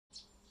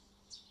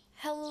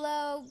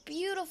Hello,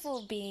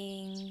 beautiful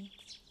beings.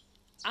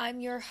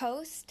 I'm your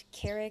host,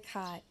 Carrie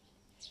Cott,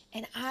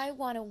 and I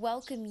want to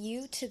welcome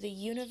you to The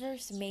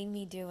Universe Made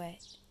Me Do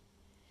It,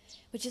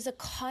 which is a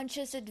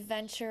conscious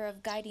adventure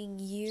of guiding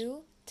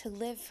you to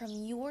live from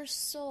your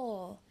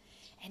soul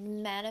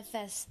and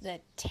manifest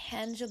the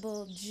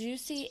tangible,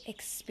 juicy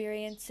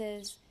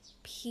experiences,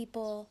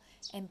 people,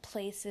 and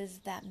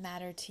places that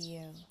matter to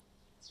you.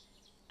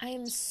 I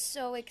am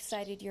so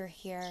excited you're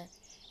here,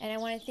 and I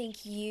want to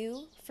thank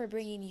you for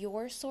bringing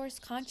your source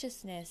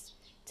consciousness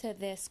to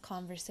this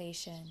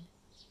conversation.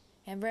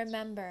 And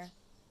remember,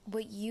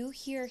 what you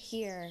hear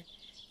here,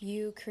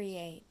 you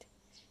create.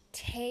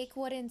 Take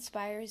what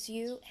inspires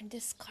you and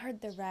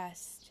discard the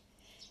rest.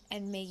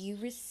 And may you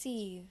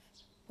receive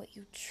what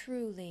you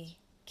truly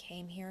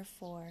came here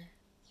for.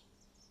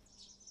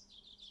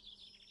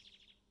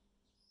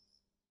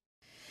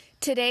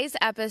 Today's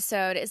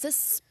episode is a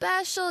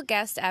special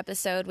guest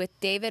episode with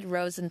David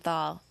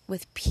Rosenthal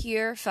with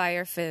Pure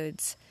Fire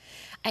Foods.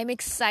 I'm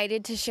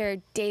excited to share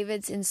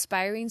David's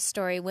inspiring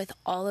story with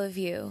all of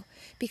you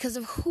because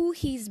of who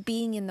he's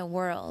being in the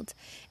world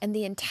and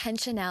the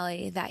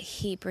intentionality that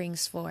he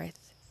brings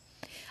forth.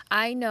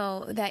 I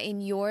know that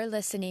in your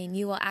listening,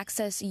 you will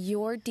access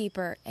your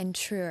deeper and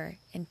truer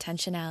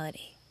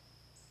intentionality.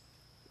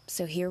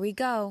 So here we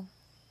go.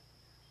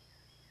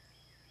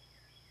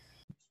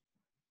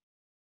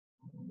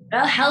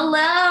 Well,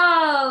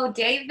 hello,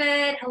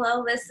 David.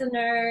 Hello,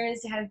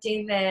 listeners. I have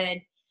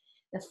David,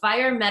 the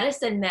fire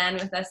medicine man,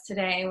 with us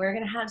today. We're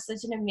going to have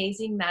such an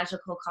amazing,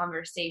 magical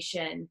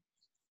conversation.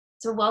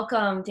 So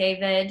welcome,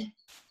 David.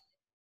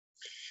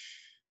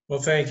 Well,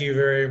 thank you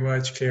very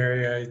much,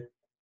 Carrie. I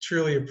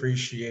truly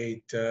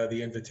appreciate the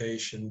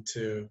invitation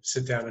to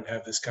sit down and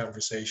have this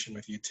conversation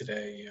with you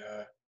today.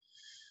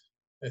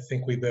 I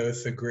think we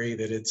both agree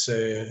that it's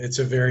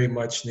a very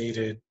much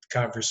needed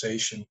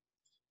conversation.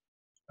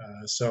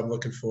 So I'm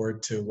looking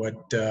forward to what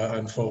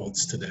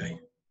unfolds today.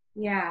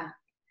 Yeah.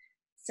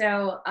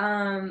 So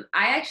I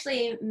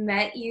actually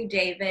met you,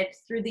 David,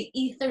 through the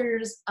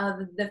ethers of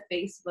the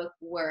Facebook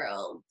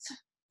world,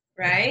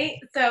 right?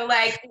 So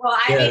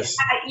Yes.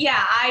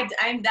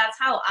 I'm that's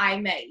how I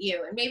met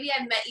you. And maybe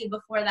I met you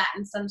before that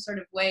in some sort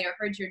of way or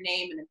heard your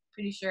name, and I'm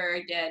pretty sure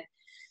I did.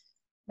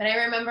 But I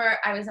remember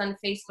I was on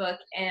Facebook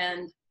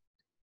and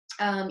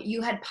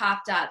you had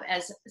popped up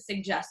as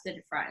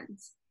suggested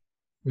friends.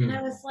 And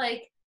I was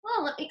like,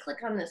 well, let me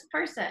click on this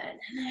person.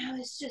 And I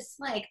was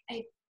just like,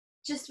 I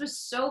just was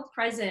so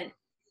present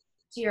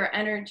to your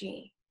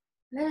energy.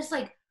 And I was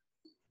like,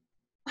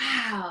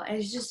 wow, I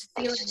was just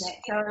feeling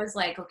it. So I was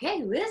like, okay,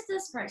 who is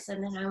this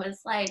person? And I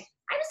was like,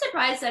 I'm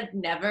surprised I've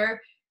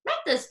never met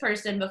this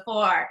person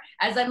before.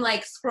 As I'm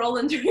like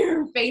scrolling through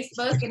your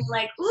Facebook and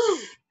like, ooh,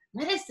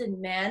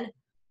 medicine man,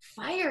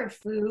 fire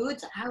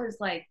foods. I was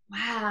like,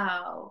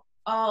 wow,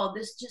 oh,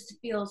 this just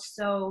feels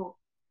so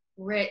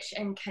rich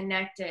and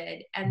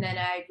connected. And then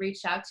I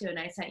reached out to you and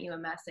I sent you a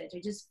message. I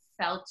just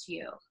felt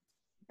you,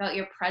 felt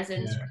your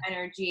presence, your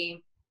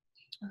energy,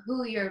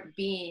 who you're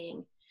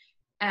being.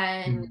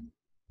 And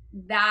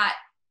that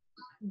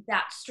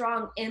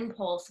strong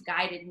impulse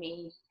guided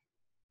me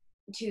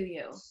to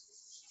you.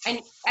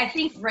 And I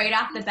think right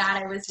off the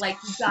bat, I was like,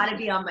 you gotta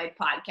be on my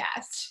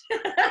podcast.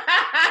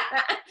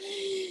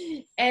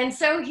 And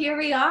so here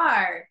we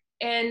are,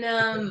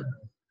 and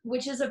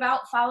which is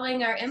about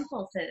following our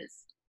impulses.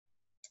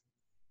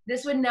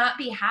 This would not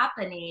be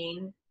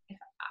happening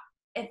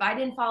if I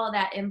didn't follow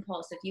that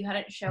impulse, if you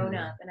hadn't shown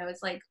up. And I was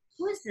like,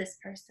 who is this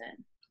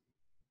person?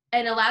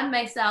 And allowed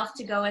myself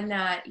to go in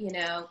that,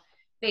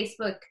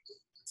 Facebook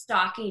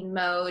stalking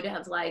mode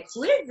of like,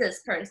 who is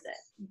this person?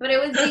 But it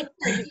was the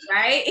energy,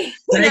 right?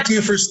 Thank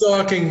you for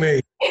stalking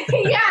me.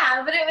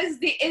 Yeah, but it was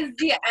the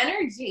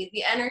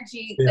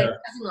energy that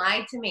doesn't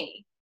lie to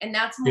me. And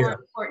that's more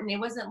important. It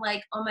wasn't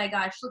like, oh my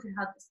gosh, look at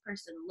how this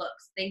person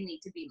looks, they need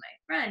to be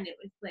my friend. It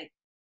was like,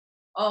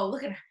 oh,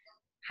 look at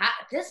how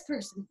this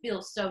person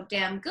feels so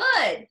damn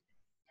good.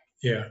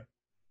 Yeah.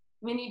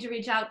 We need to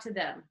reach out to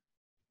them.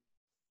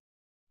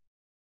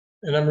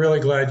 And I'm really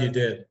glad you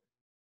did.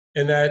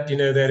 And that,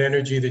 that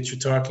energy that you're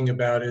talking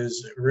about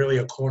is really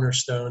a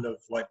cornerstone of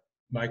what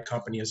my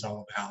company is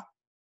all about.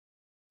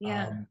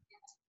 Yeah.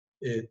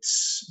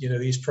 It's,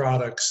 these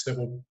products that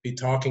we'll be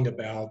talking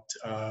about,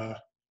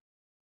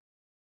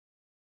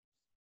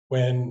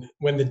 when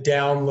the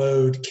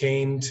download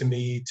came to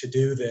me to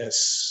do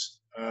this,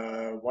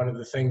 one of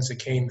the things that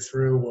came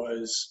through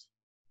was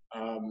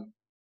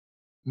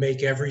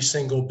make every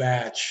single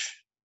batch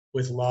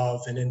with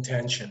love and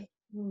intention.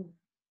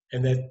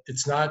 And that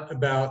it's not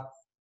about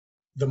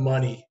the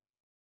money,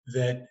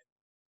 that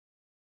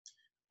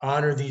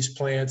honor these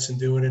plants and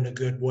do it in a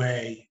good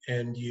way,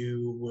 and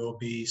you will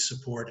be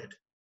supported.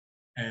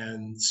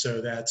 And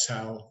so that's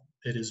how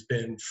it has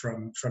been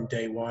from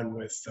day one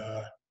with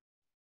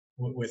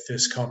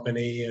this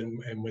company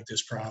and with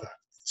this product.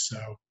 So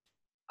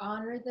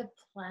honor the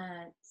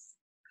plants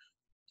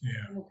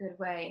in a good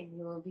way, and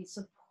you will be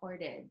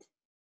supported.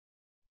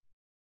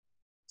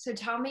 So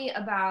tell me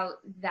about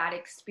that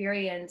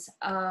experience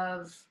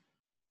of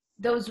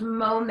those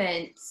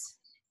moments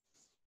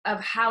of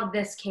how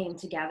this came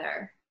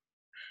together,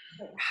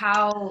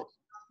 how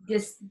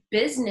this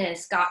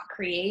business got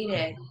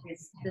created,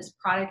 this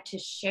product to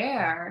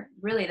share.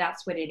 Really,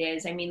 that's what it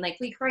is. I mean, like,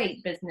 we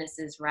create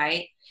businesses,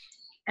 right?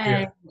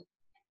 And Yeah.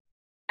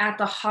 at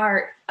the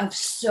heart of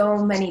so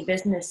many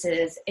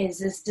businesses is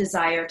this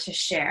desire to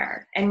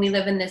share. And we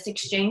live in this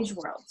exchange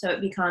world. So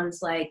it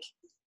becomes like,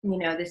 you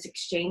know, this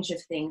exchange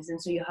of things.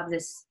 And so you have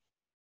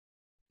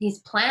these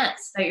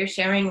plants that you're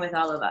sharing with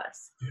all of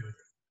us.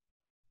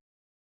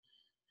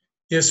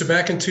 Yeah, so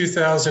back in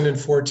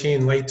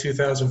 2014, late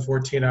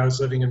 2014, I was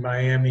living in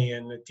Miami,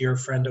 and a dear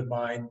friend of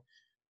mine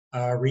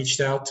reached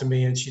out to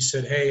me, and she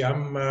said, "Hey,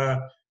 I'm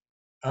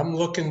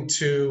looking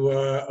to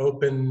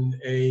open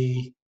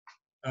a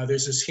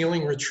there's this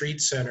healing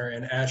retreat center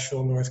in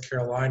Asheville, North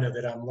Carolina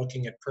that I'm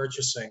looking at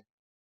purchasing.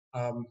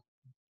 Um,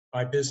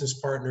 my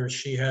business partner,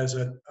 she has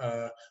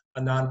a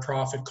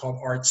nonprofit called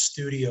Art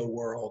Studio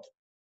World,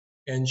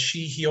 and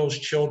she heals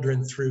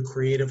children through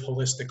creative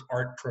holistic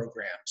art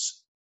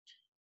programs.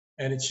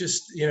 And it's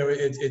just, you know,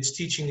 it's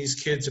teaching these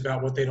kids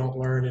about what they don't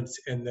learn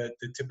in the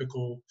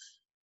typical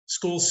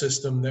school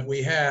system that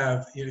we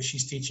have. You know,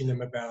 she's teaching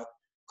them about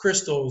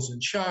crystals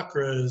and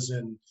chakras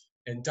and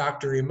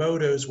Dr.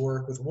 Emoto's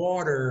work with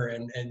water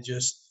and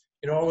just,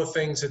 you know, all the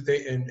things that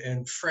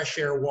and fresh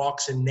air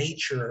walks in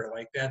nature.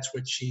 Like, that's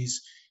what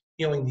she's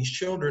healing these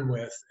children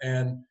with.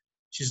 And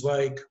she's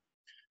like,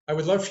 I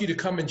would love for you to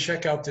come and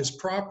check out this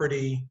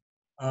property.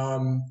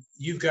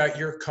 You've got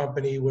your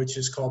company, which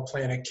is called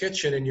Planet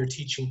Kitchen, and you're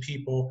teaching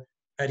people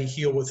how to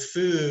heal with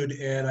food.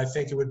 And I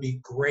think it would be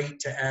great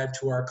to add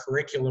to our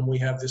curriculum. We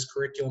have this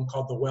curriculum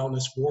called the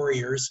Wellness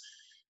Warriors,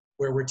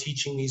 where we're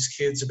teaching these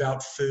kids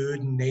about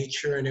food and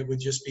nature. And it would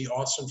just be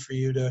awesome for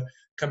you to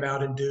come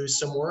out and do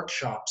some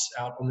workshops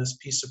out on this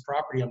piece of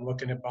property I'm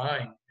looking at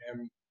buying.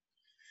 And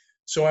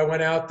so I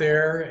went out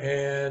there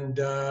and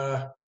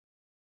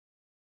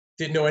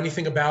didn't know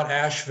anything about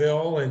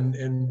Asheville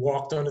and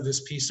walked onto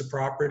this piece of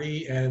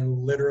property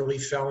and literally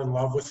fell in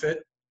love with it.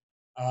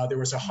 There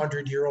was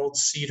 100-year-old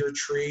cedar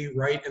tree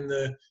right in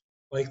the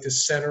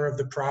center of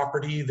the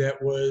property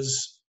that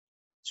was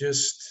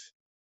just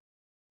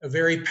a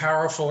very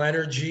powerful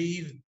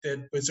energy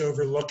that was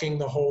overlooking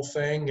the whole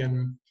thing.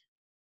 And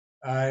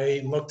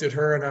I looked at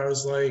her and I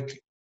was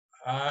like,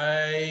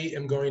 I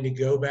am going to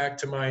go back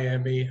to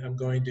Miami. I'm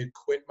going to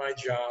quit my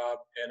job,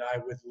 and I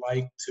would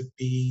like to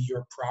be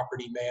your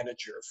property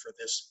manager for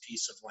this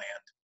piece of land.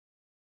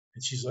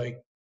 And she's like,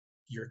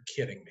 you're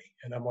kidding me.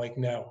 And I'm like,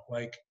 no,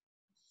 like,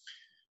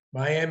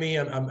 Miami,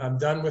 I'm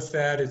done with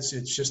that. It's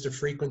just a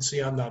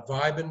frequency I'm not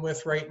vibing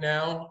with right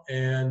now.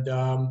 And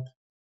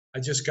I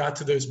just got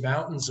to those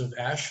mountains of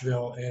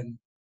Asheville, and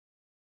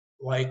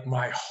like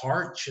my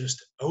heart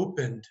just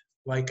opened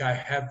like I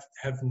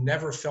have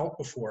never felt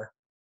before.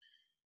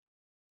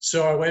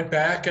 So I went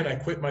back and I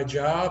quit my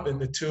job, and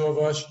the two of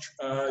us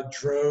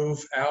drove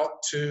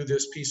out to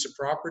this piece of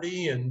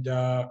property. And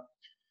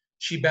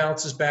she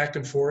bounces back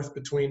and forth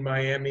between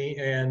Miami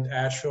and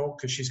Asheville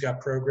because she's got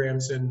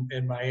programs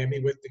in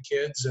Miami with the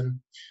kids. And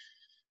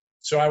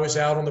so I was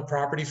out on the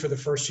property for the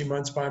first few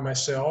months by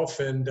myself,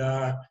 and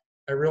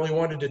I really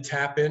wanted to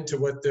tap into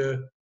what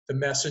the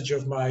message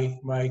of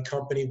my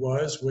company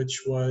was,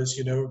 which was,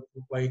 you know,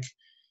 like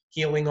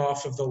healing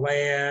off of the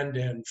land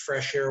and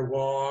fresh air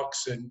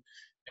walks and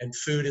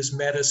food as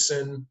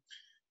medicine.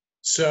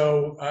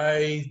 So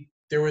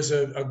there was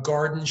a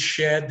garden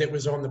shed that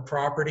was on the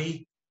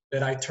property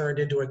that I turned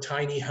into a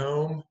tiny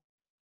home.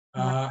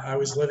 I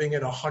was living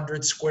at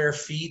 100 square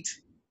feet,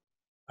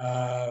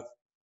 uh,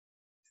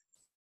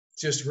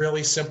 just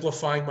really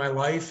simplifying my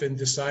life, and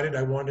decided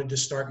I wanted to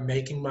start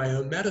making my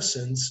own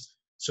medicines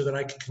so that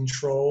I could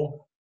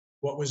control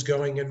what was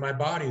going in my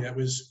body. That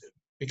was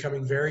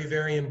becoming very,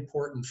 very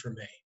important for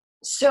me.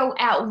 So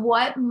at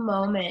what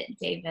moment,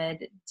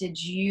 David,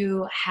 did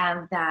you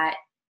have that,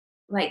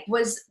 like,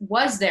 was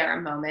there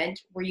a moment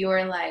where you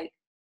were like,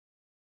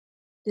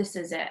 this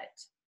is it?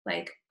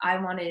 Like, I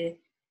want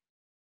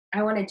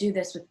to do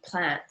this with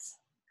plants.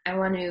 I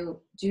want to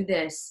do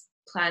this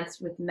plants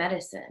with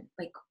medicine.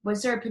 Like,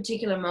 was there a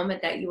particular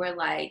moment that you were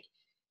like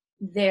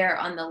there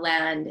on the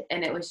land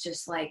and it was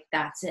just like,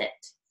 that's it?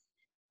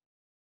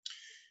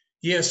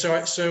 Yeah,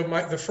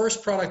 the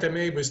first product I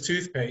made was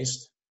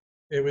toothpaste.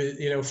 It was,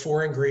 you know,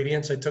 4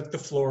 ingredients. I took the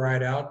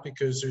fluoride out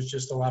because there's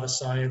just a lot of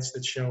science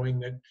that's showing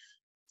that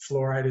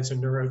fluoride is a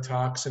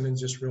neurotoxin and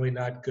just really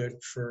not good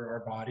for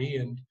our body.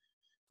 And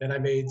then I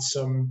made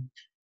some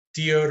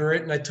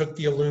deodorant, and I took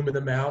the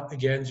aluminum out.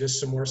 Again, just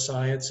some more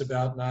science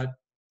about not,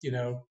 you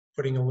know,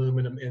 putting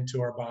aluminum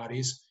into our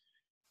bodies.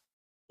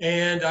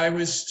 And I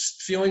was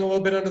feeling a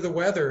little bit under the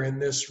weather,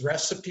 and this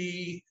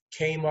recipe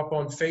came up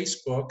on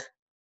Facebook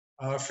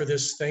for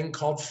this thing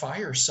called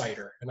fire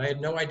cider, and I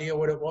had no idea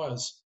what it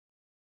was.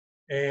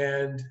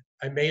 And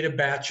I made a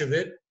batch of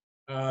it.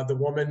 The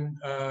woman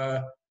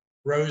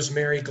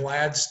Rosemary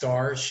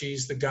Gladstar.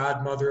 She's the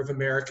godmother of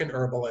American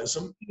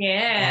herbalism.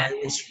 Yeah.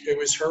 It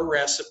was her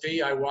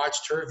recipe. I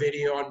watched her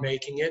video on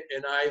making it,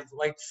 and I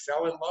like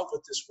fell in love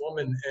with this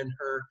woman and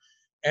her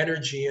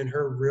energy and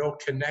her real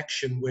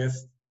connection with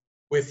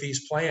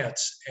these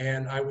plants.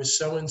 And I was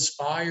so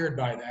inspired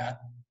by that.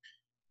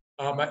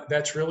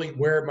 That's really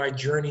where my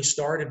journey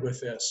started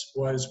with this,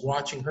 was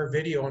watching her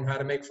video on how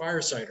to make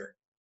fire cider.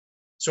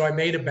 So I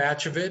made a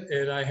batch of it,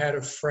 and I had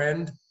a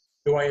friend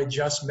who I had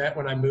just met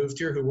when I moved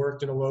here who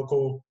worked in a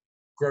local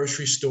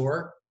grocery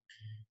store.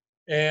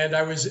 And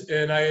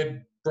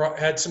I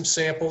had some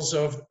samples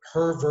of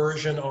her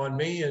version on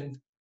me, and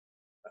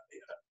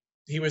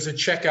he was a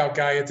checkout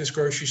guy at this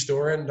grocery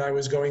store, and I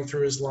was going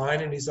through his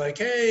line, and he's like,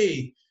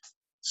 "Hey,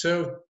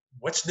 so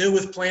what's new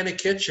with Planet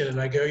Kitchen?" And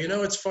I go,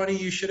 "It's funny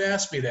you should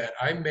ask me that.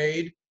 I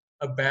made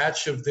a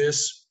batch of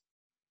this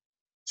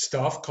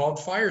stuff called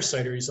fire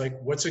cider." He's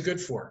like, "What's it good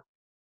for?"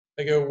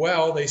 I go,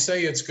 "Well, they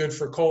say it's good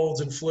for colds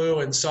and flu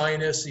and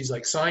sinus." He's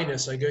like,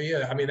 "Sinus?" I go,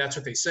 "Yeah, I mean, that's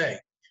what they say."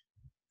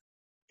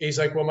 He's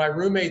like, "Well, my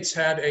roommate's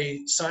had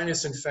a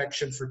sinus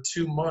infection for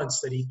 2 months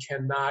that he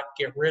cannot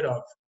get rid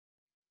of."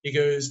 He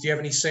goes, "Do you have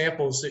any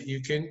samples that you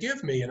can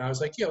give me?" And I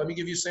was like, "Yeah, let me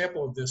give you a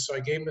sample of this." So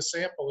I gave him a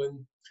sample, and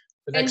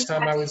the And next you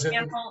time had I the was in,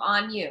 sample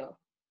on you.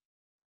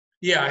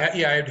 yeah,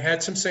 I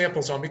had some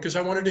samples on because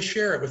I wanted to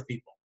share it with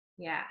people.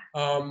 Yeah.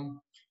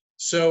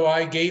 So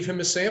I gave him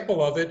a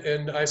sample of it,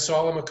 and I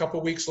saw him a couple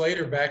weeks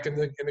later back in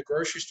the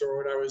grocery store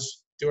when I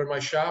was doing my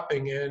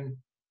shopping, and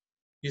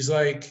he's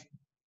like,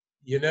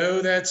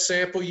 "That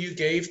sample you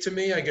gave to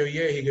me?" I go,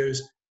 "Yeah." He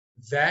goes,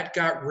 "That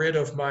got rid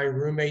of my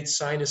roommate's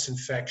sinus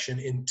infection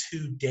in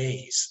 2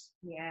 days."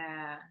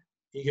 Yeah.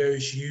 He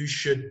goes, "You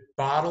should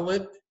bottle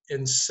it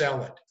and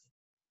sell it."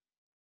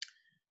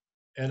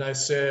 And I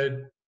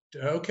said,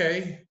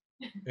 "Okay."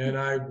 And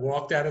I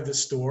walked out of the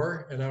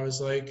store, and I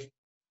was like,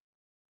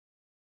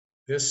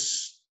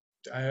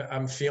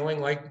 I'm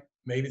feeling like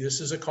maybe this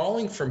is a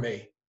calling for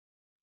me.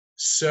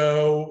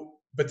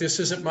 So, but this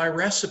isn't my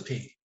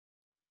recipe.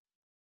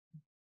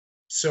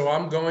 So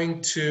I'm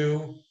going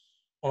to,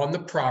 on the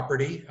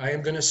property, I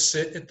am going to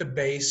sit at the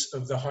base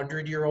of the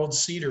 100-year-old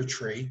cedar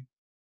tree,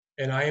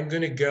 and I am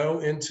going to go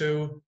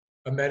into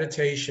a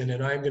meditation,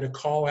 and I'm going to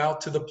call out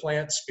to the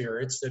plant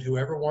spirits that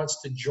whoever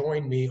wants to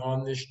join me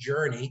on this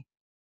journey,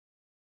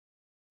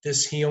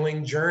 this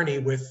healing journey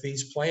with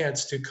these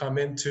plants, to come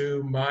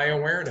into my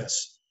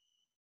awareness.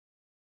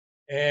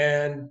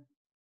 And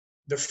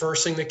the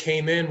first thing that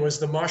came in was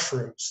the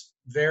mushrooms.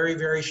 Very,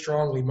 very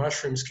strongly,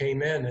 mushrooms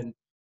came in, and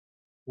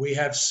we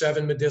have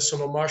 7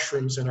 medicinal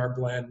mushrooms in our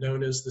blend,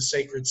 known as the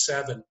Sacred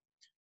Seven.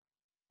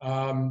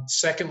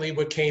 Secondly,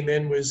 what came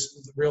in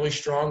was really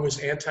strong, was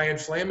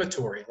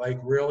anti-inflammatory, like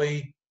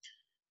really,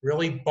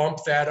 really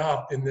bump that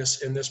up in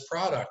this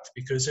product,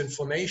 because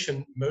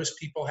inflammation, most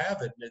people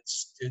have it, and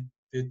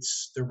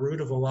it's the root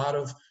of a lot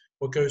of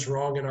what goes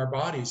wrong in our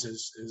bodies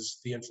is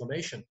the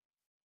inflammation.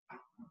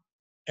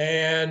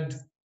 And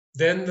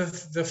then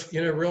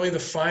really the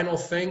final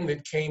thing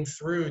that came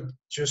through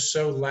just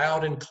so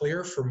loud and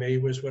clear for me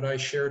was what I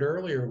shared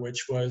earlier,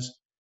 which was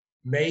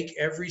make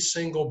every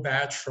single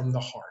batch from the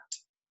heart,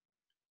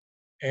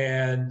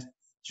 and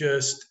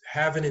just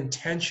have an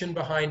intention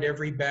behind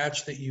every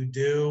batch that you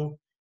do,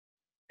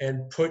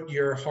 and put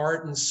your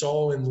heart and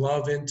soul and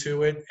love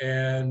into it,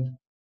 and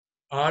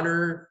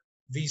honor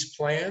these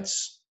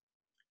plants,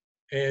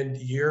 and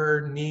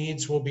your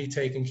needs will be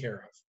taken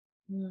care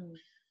of. Mm.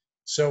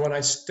 So when I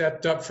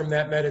stepped up from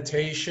that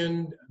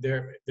meditation,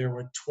 there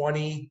were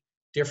 20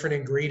 different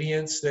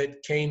ingredients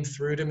that came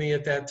through to me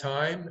at that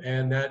time,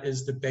 and that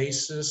is the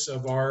basis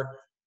of our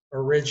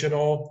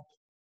original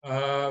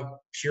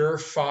Pure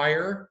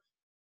Fire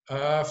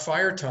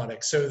fire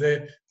tonic. So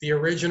the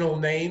original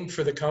name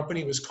for the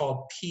company was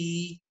called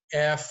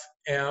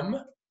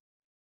PFM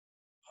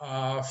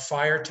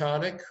Fire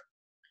Tonic,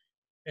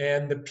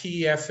 and the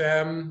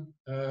PFM.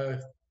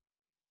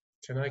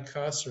 Can I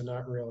cuss or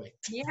not really?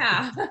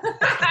 Yeah.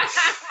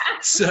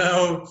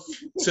 So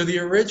the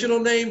original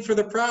name for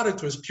the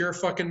product was Pure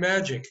Fucking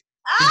Magic,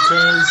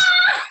 because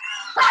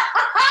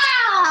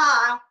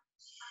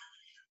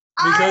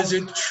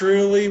it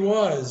truly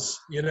was,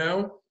 It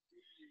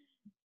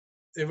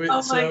was,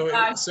 oh my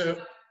gosh. So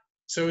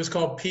it was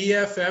called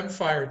PFM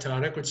Fire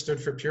Tonic, which stood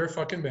for Pure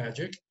Fucking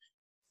Magic.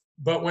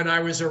 But when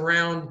I was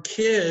around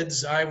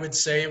kids, I would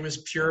say it was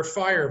Pure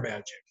Fire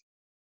Magic.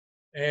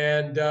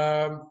 And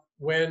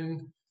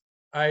when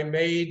I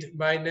made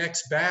my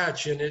next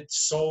batch, and it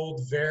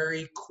sold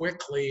very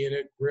quickly, and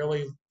it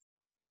really,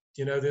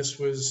 this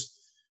was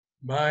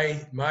my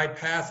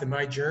path and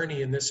my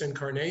journey in this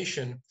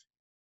incarnation.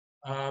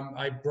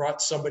 I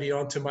brought somebody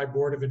onto my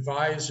board of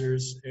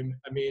advisors, and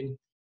I mean,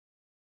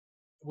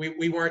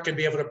 we weren't going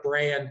to be able to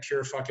brand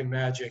Pure Fucking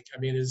Magic. I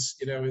mean, as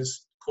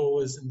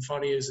cool as and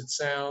funny as it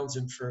sounds,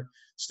 and for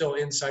still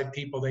inside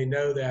people, they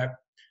know that.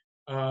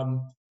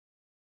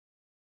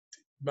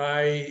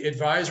 My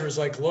advisor was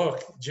like,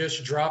 "Look,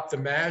 just drop the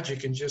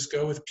magic and just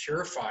go with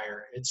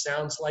Purifier. It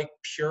sounds like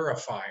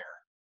purifier."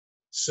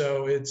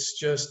 So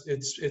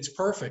it's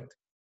perfect.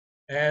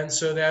 And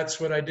so that's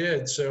what I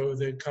did. So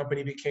the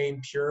company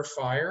became Pure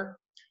Fire,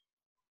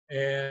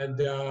 and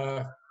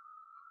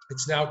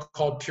it's now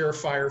called Pure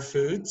Fire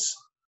Foods.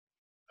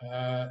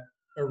 Uh,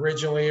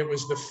 Originally, it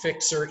was the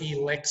Fixer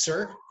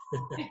Elixir.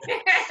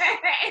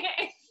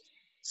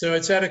 So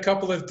it's had a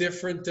couple of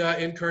different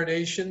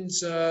incarnations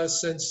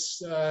since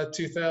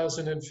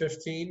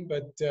 2015,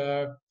 but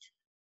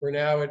we're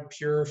now at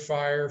Pure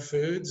Fire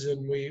Foods,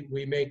 and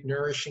we make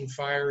nourishing,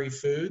 fiery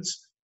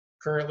foods.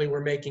 Currently,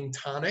 we're making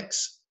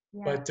tonics,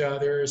 Yeah. but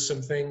there are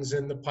some things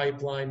in the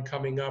pipeline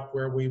coming up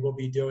where we will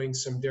be doing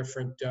some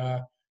different,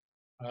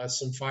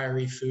 some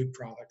fiery food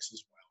products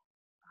as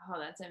well. Oh,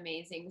 that's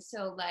amazing.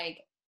 So, like,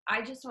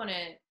 I just want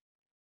to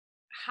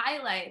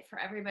highlight for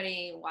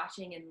everybody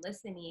watching and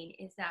listening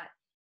is that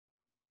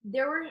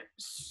there were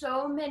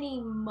so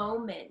many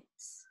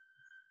moments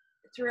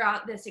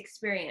throughout this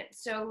experience.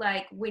 So,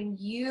 like, when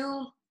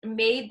you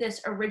made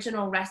this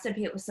original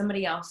recipe, it was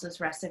somebody else's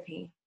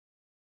recipe.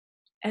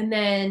 And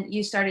then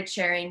you started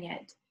sharing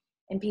it,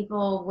 and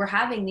people were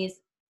having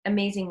these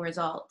amazing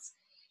results.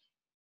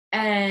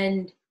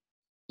 And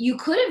you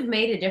could have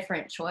made a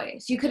different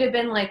choice. You could have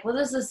been like, well,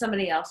 this is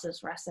somebody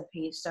else's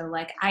recipe, so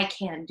like I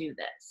can't do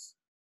this.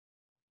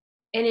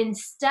 And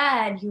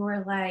instead you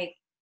were like,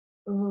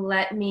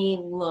 let me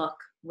look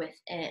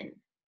within.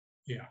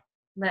 Yeah.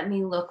 Let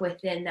me look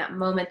within. That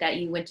moment that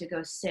you went to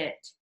go sit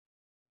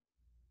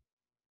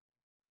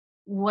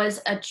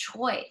was a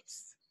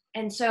choice.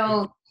 And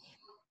so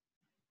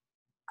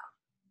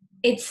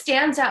it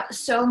stands out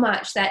so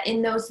much that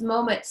in those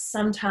moments,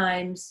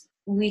 sometimes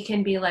we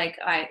can be like,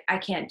 I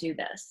can't do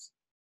this.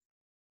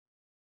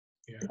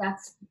 Yeah.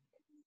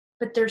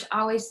 But there's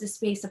always the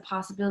space of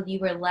possibility. You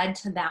were led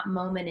to that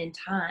moment in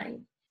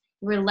time.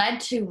 You were led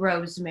to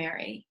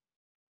rosemary.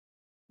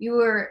 You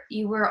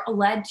were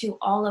led to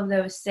all of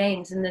those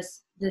things. And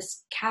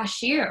this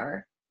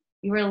cashier,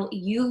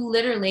 you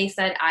literally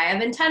said, I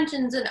have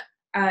intentions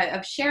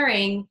of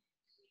sharing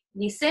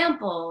these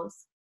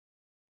samples,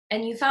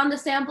 and you found the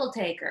sample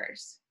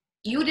takers.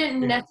 You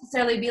didn't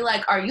necessarily be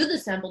like, are you the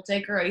sample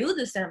taker? Are you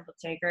the sample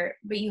taker?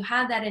 But you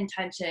had that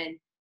intention,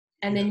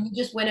 and then you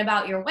just went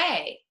about your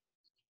way.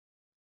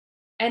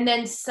 And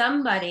then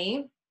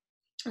somebody,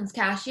 this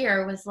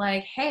cashier, was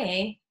like,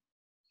 hey,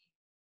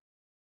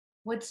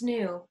 what's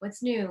new?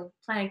 What's new?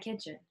 Planet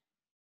Kitchen.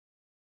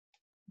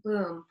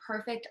 Boom,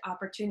 perfect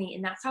opportunity.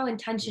 And that's how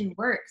intention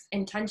works.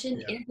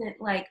 Intention isn't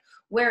like,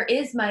 where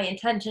is my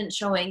intention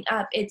showing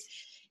up? It's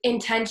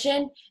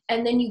intention,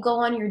 and then you go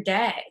on your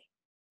day.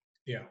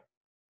 Yeah.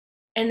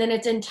 And then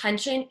it's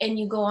intention, and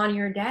you go on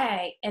your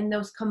day. And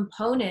those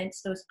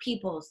components, those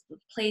peoples, the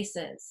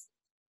places,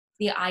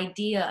 the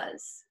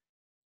ideas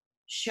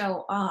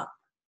show up.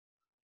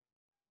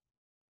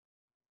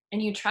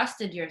 And you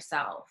trusted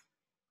yourself.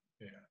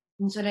 Yeah.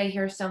 That's what I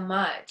hear so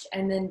much.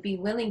 And then be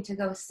willing to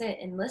go sit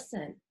and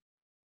listen,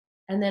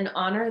 and then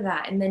honor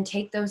that, and then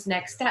take those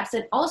next steps.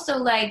 And also,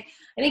 like,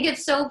 I think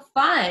it's so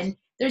fun.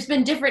 There's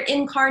been different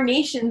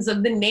incarnations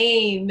of the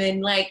name,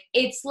 and like,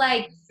 it's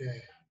like,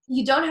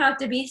 you don't have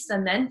to be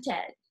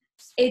cemented.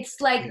 It's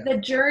like the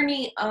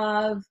journey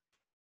of,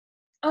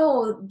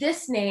 oh,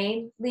 this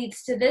name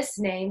leads to this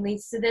name,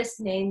 leads to this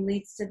name,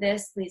 leads to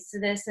this, leads to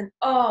this. And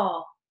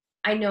oh,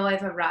 I know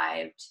I've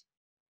arrived.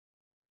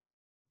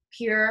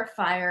 Pure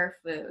Fire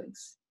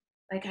Foods.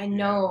 Like, I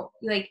know,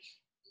 like,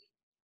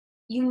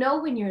 you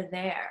know when you're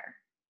there.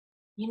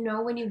 You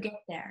know when you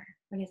get there,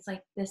 when it's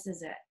like, this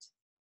is it.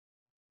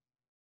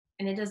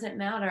 And it doesn't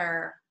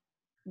matter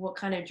what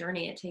kind of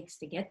journey it takes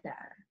to get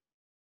there.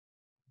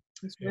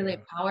 It's really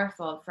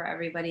powerful for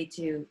everybody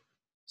to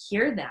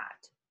hear that.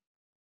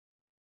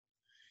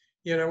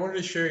 Yeah, and I wanted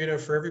to share,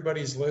 for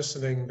everybody's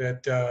listening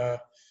that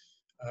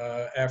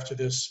after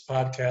this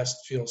podcast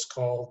feels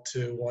called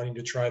to wanting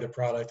to try the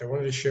product, I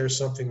wanted to share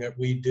something that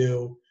we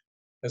do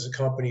as a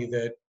company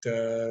that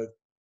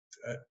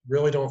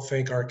really don't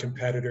think our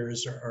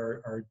competitors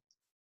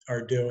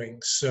are doing.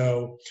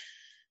 So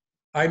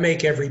I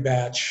make every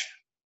batch,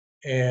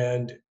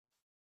 and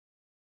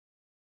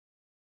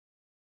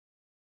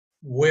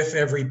with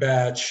every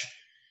batch,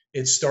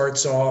 it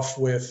starts off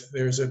with,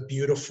 there's a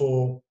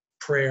beautiful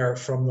prayer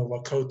from the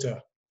Lakota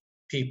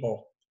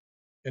people,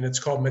 and it's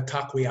called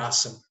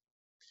Mitakwiyasam.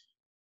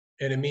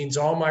 And it means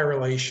all my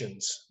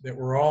relations, that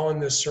we're all in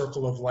this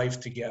circle of life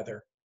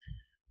together.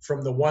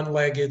 From the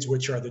one-leggeds,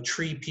 which are the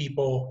tree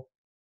people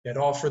that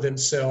offer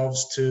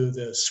themselves to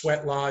the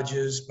sweat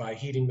lodges by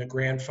heating the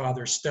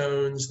grandfather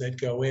stones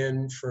that go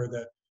in for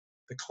the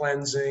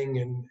cleansing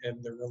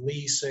and the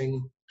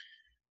releasing.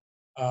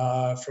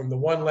 From the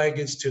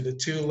one-leggeds to the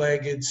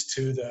two-leggeds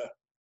to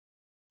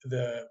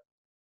the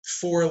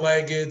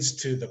four-leggeds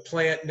to the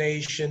plant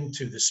nation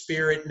to the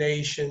spirit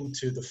nation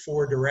to the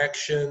four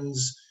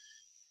directions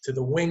to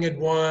the winged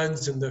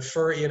ones and the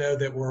fur,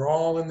 that we're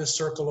all in the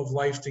circle of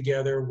life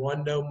together,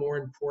 one no more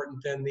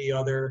important than the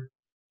other.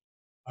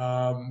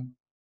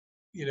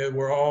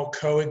 We're all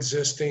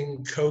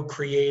coexisting,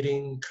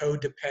 co-creating,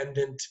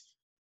 codependent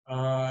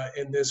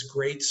in this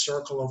great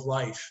circle of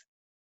life.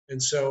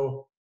 And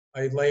so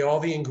I lay all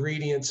the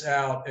ingredients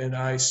out and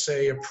I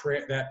say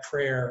that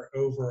prayer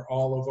over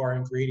all of our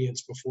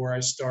ingredients before I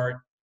start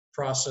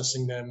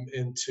processing them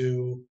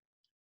into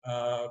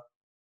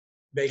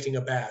making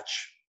a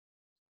batch.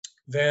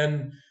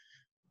 Then,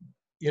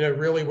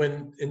 really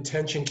when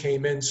intention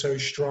came in so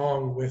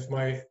strong with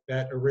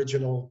that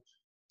original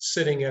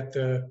sitting at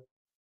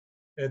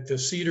the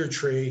cedar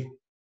tree,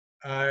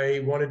 I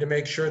wanted to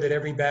make sure that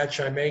every batch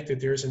I make, that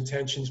there's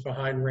intentions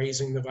behind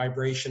raising the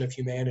vibration of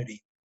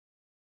humanity.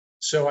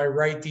 So I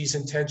write these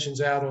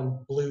intentions out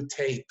on blue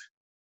tape,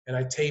 and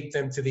I tape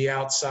them to the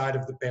outside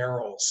of the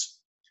barrels.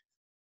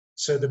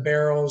 So the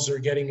barrels are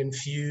getting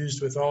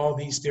infused with all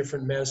these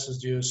different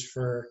messages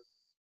for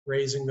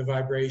raising the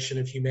vibration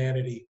of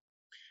humanity.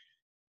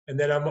 And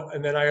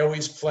then I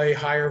always play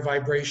higher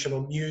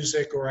vibrational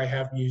music, or I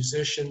have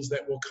musicians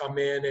that will come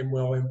in and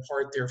will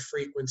impart their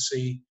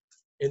frequency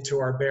into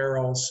our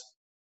barrels,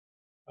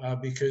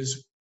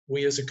 because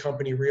we as a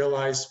company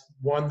realized,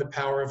 one, the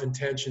power of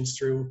intentions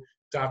through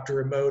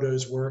Dr.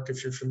 Emoto's work.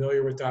 If you're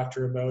familiar with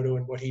Dr. Emoto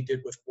and what he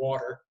did with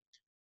water,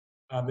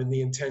 and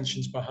the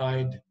intentions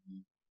behind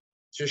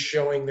just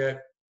showing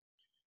that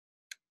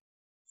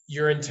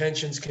your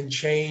intentions can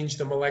change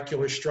the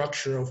molecular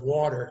structure of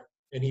water,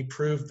 and he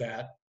proved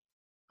that.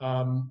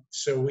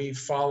 So we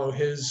follow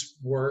his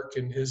work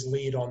and his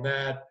lead on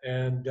that,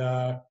 and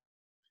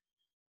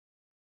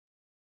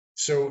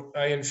so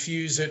I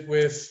infuse it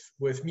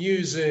with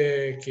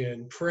music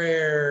and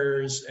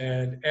prayers,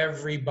 and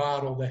every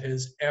bottle that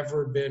has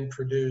ever been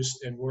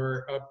produced, and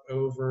we're up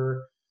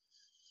over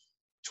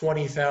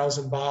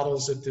 20,000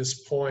 bottles at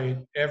this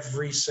point.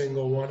 Every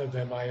single one of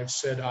them, I have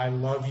said, I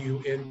love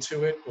you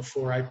into it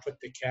before I put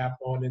the cap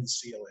on and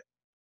seal it.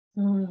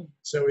 Mm.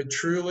 So it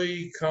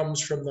truly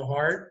comes from the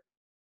heart.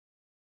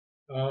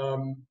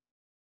 And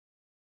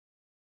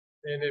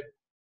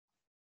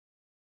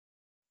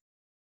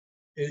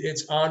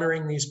it's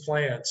honoring these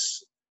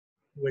plants,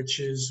 which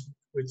is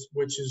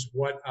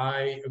what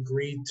I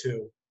agreed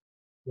to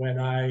when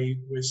I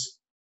was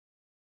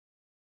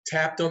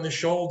tapped on the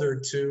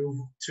shoulder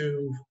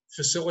to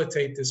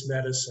facilitate this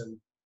medicine,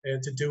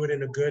 and to do it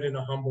in a good and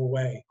a humble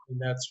way. And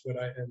that's what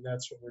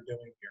we're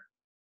doing here.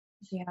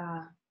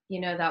 Yeah.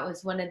 That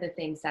was one of the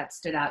things that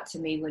stood out to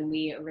me when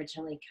we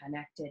originally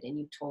connected and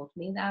you told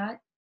me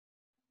that.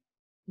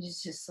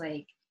 It's just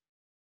like,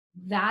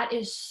 that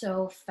is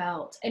so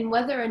felt. And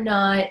whether or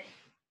not,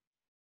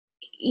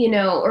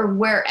 or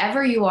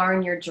wherever you are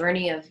in your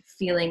journey of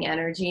feeling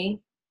energy,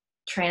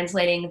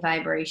 translating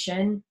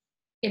vibration,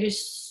 it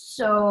is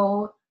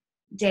so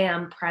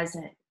damn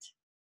present.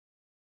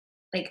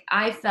 Like,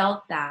 I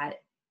felt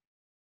that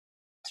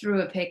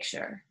through a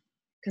picture,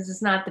 because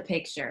it's not the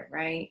picture,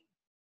 right?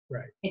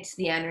 Right. It's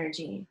the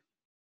energy.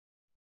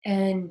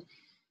 And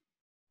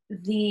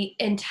the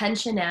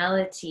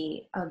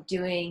intentionality of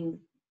doing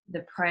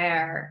the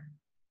prayer,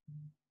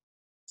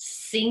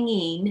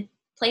 singing,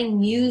 playing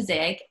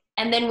music,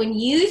 and then when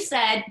you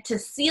said to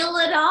seal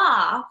it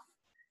off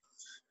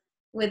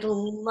with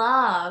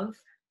love,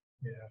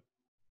 yeah,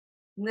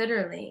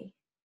 literally.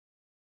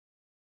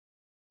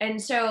 And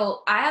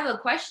so I have a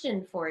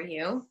question for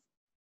you.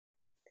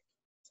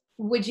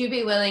 Would you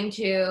be willing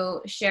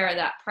to share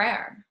that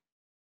prayer?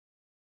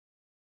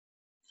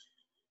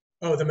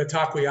 Oh, the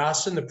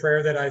Mitakuye, the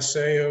prayer that I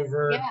say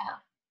over. Yeah.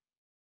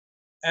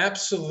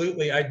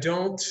 Absolutely. I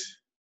don't.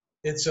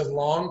 It's a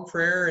long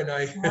prayer, and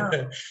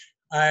No.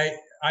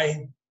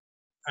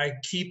 I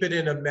keep it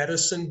in a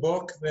medicine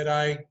book that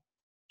I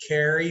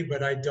carry,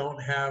 but I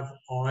don't have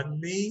on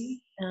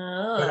me.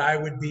 Oh. But I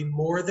would be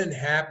more than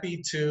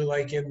happy to,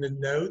 like in the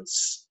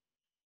notes,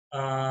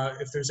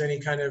 if there's any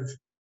kind of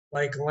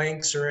like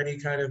links or any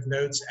kind of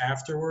notes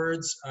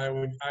afterwards,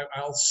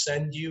 I'll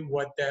send you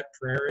what that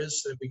prayer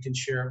is so that we can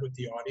share it with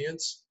the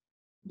audience.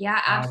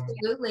 Yeah,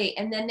 absolutely.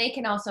 And then they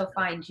can also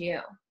find you.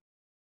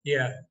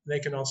 Yeah, they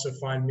can also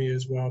find me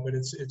as well. But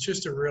it's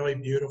just a really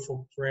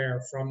beautiful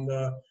prayer from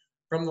the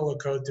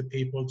Lakota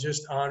people,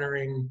 just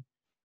honoring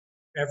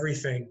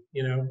everything,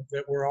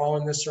 that we're all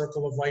in this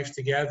circle of life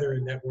together,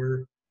 and that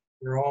we're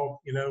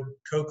all,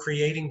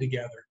 co-creating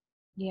together.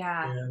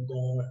 Yeah. And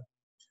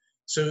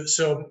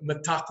so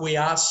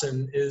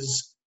Mitakuye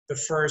is the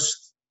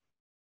first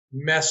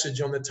message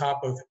on the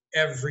top of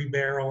every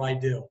barrel I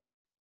do.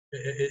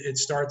 It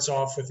starts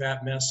off with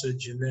that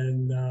message, and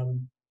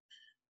then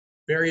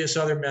various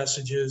other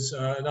messages.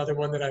 Another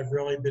one that I've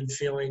really been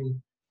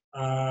feeling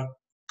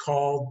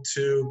called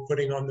to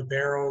putting on the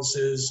barrels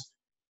is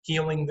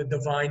healing the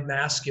divine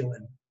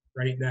masculine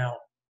right now.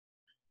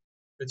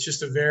 It's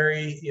just a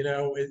very,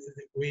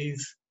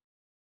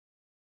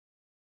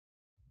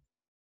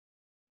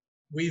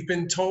 we've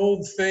been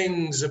told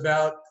things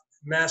about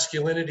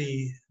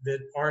masculinity that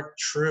aren't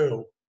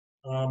true.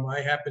 I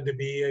happen to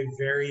be a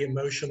very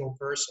emotional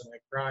person. I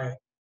cry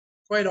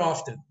quite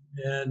often.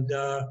 And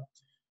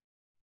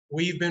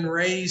we've been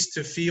raised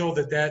to feel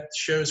that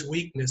shows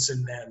weakness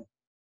in men.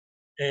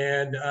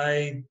 And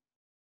I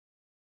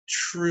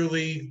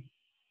truly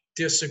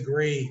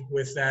disagree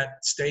with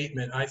that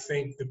statement. I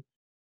think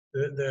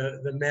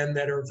the men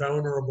that are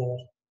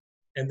vulnerable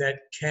and that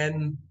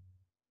can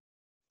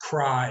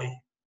cry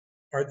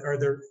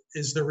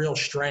is the real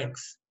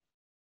strength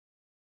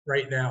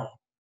right now.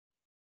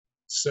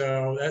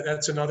 So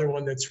that's another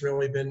one that's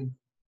really been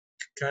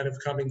kind of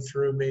coming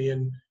through me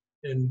and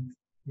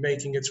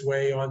making its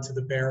way onto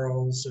the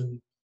barrels.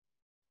 And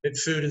that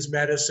food is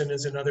medicine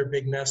is another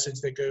big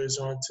message that goes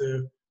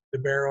onto the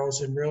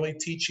barrels, and really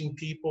teaching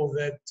people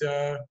that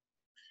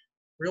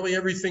really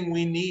everything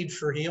we need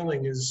for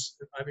healing is,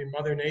 I mean,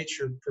 Mother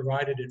Nature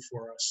provided it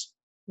for us.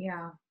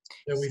 Yeah.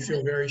 And we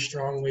feel very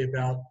strongly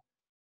about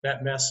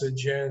that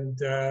message. And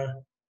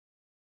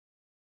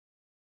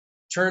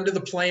turn to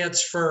the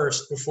plants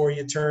first before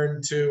you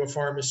turn to a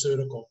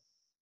pharmaceutical.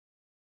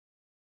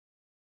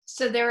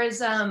 So there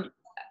is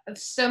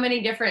so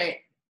many different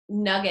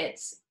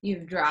nuggets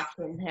you've dropped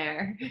in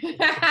there.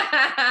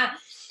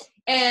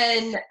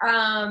 And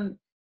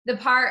the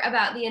part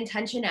about the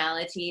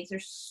intentionalities,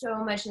 there's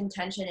so much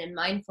intention and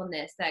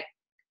mindfulness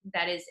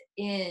that is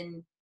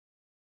in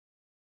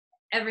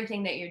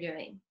everything that you're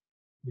doing.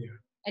 Yeah.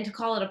 And to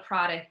call it a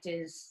product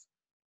is,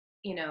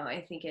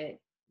 I think it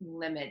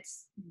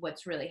limits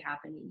what's really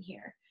happening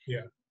here.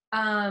 Yeah.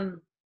 And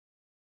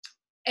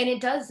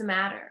it does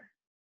matter.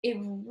 It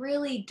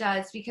really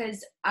does,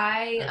 because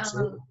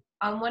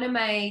on one of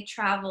my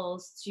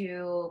travels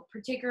to,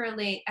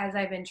 particularly as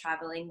I've been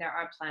traveling, there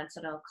are plants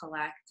that I'll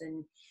collect,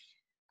 and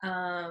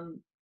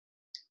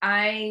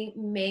I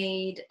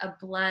made a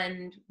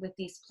blend with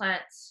these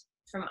plants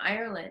from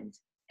Ireland,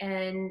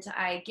 and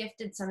I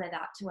gifted some of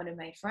that to one of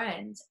my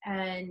friends,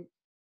 and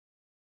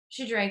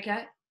she drank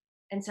it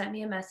and sent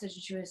me a message,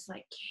 and she was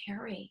like,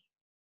 "Carrie,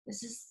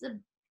 this is the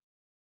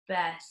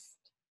best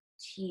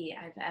tea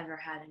I've ever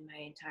had in my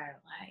entire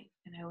life."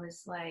 And I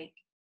was like,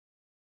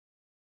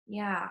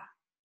 yeah,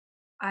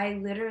 I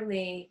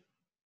literally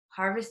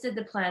harvested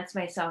the plants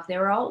myself. They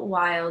were all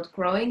wild,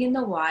 growing in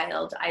the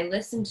wild. I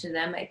listened to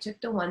them. I took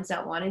the ones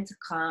that wanted to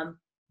come.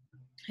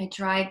 I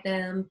tried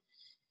them.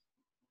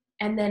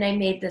 And then I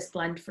made this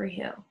blend for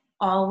you,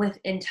 all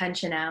with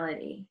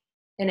intentionality.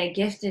 And I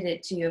gifted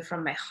it to you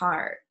from my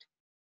heart.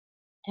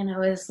 And I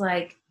was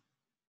like,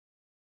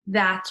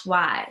 that's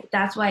why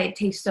it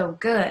tastes so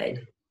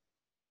good.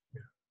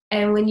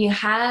 And when you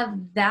have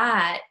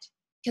that,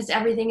 because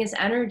everything is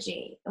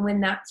energy, and when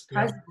that's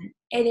present,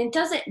 and it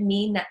doesn't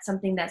mean that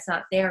something that's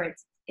not there,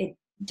 it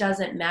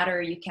doesn't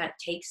matter, you can't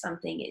take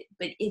something,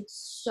 but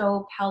it's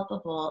so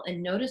palpable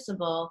and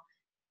noticeable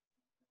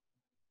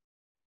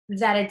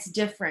that it's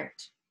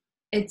different.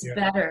 It's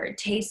better, it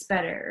tastes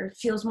better, it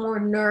feels more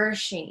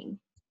nourishing.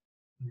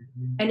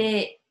 Mm-hmm.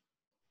 And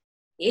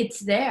it's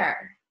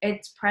there,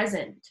 it's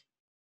present.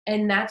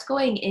 And that's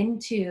going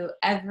into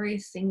every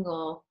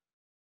single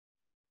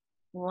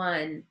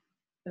one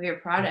of your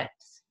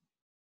products.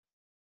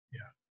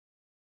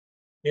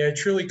 Yeah, it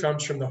truly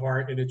comes from the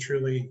heart, and it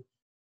truly,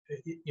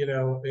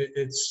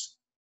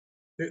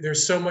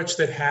 there's so much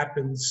that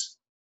happens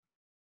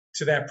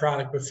to that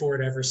product before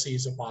it ever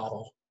sees a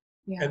bottle.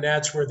 Yeah. And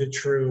that's where the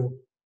true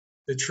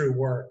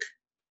work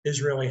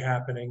is really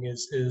happening,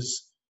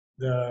 is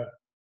the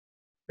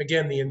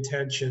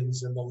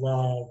intentions and the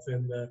love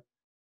and the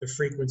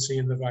frequency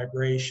and the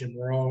vibration.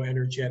 We're all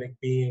energetic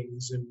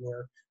beings, and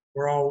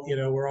we're all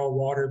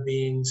water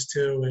beings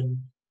too. And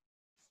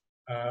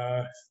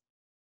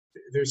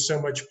there's so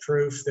much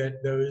proof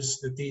that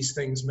these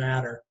things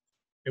matter.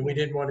 And we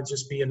didn't want to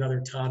just be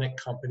another tonic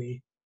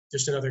company,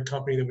 just another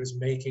company that was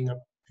making a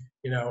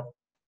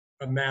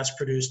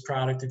mass-produced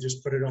product to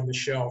just put it on the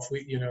shelf.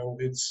 We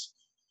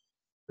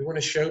want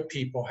to show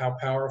people how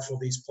powerful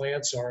these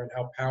plants are, and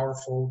how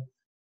powerful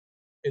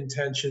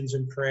intentions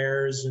and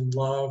prayers and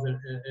love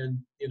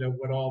and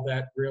what all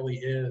that really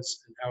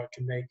is, and how it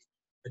can make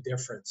a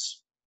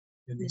difference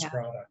in these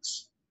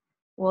products.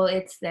 Well,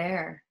 it's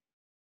there.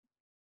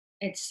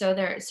 It's so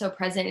there, so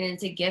present, and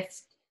it's a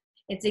gift.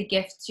 It's a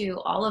gift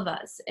to all of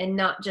us, and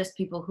not just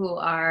people who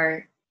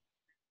are,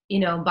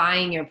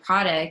 buying your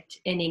product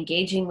and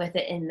engaging with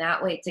it in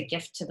that way. It's a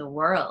gift to the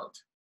world.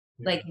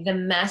 Yeah. Like the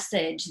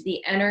message,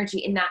 the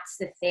energy, and that's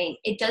the thing.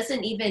 It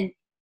doesn't even,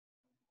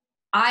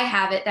 I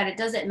have it that it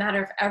doesn't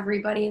matter if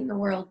everybody in the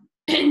world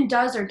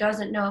does or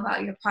doesn't know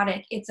about your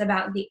product. It's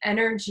about the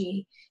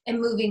energy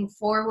and moving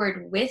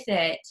forward with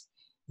it.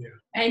 Yeah.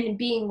 And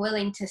being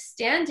willing to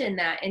stand in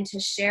that and to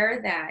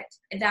share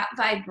that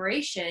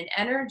vibration.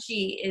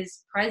 Energy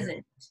is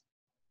present. Yeah.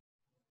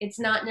 It's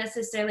not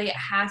necessarily, it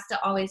has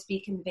to always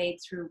be conveyed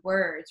through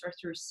words or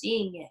through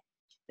seeing it,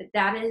 but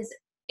that is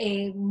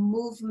a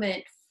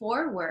movement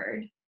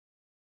forward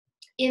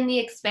in the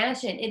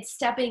expansion. It's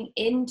stepping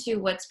into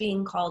what's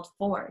being called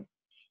forward.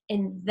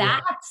 And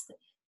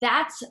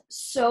that's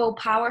so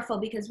powerful,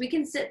 because we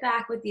can sit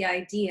back with the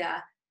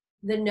idea,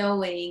 the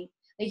knowing,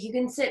 like you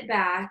can sit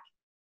back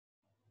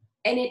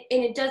and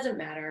it doesn't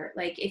matter,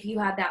 like if you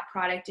had that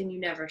product and you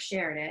never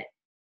shared it.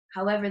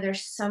 However,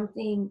 there's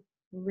something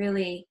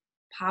really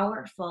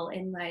powerful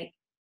in, like,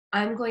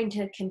 I'm going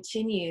to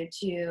continue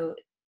to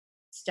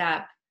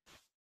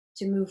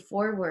move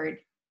forward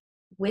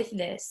with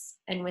this,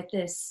 and with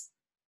this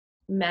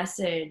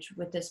message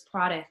with this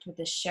product, with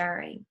this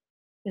sharing,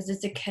 because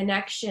it's a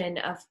connection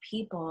of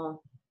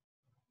people.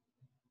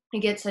 You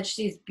get such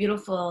these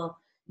beautiful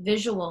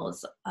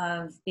visuals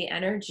of the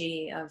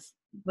energy of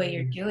what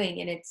you're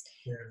doing, and it's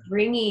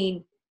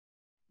bringing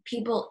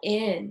people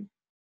in.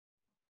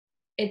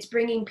 It's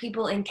bringing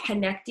people in,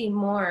 connecting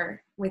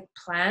more with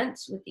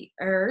plants, with the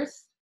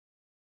earth,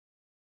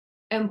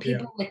 and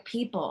people with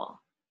people.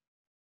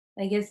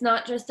 Like, it's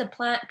not just a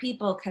plant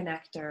people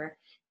connector,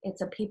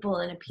 it's a people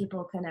and a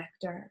people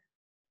connector.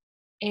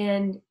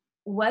 And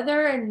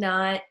whether or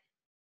not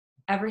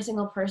every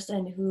single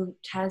person who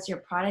has your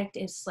product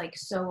is like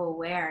so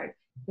aware,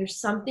 there's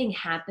something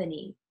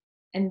happening.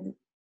 And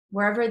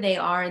wherever they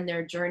are in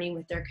their journey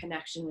with their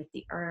connection with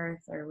the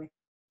earth or with,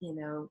 you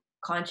know,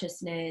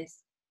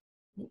 consciousness,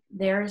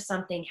 there is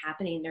something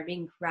happening. They're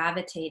being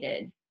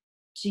gravitated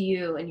to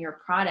you and your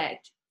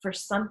product for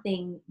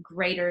something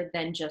greater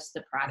than just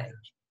the product.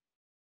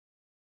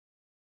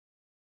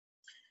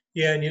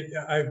 Yeah, and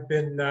I've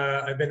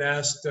been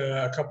asked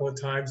a couple of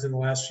times in the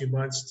last few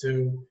months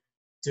to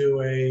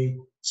do a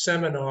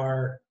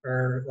seminar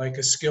or like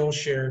a skill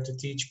share to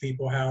teach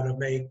people how to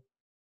make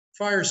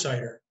fire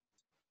cider.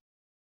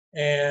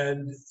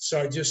 And so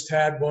I just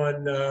had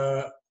one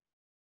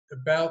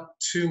about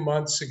 2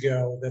 months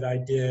ago that I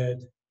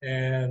did,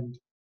 and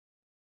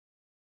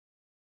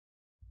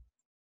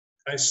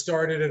I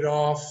started it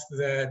off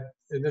that,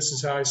 and this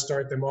is how I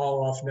start them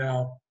all off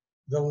now.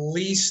 The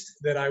least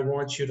that I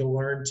want you to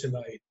learn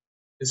tonight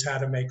is how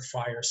to make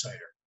fire cider.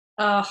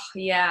 Oh,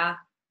 yeah.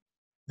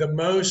 The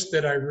most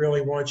that I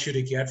really want you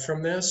to get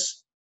from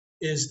this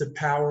is the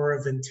power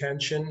of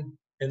intention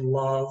and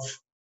love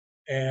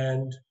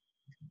and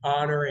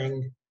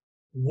honoring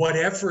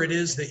whatever it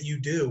is that you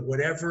do,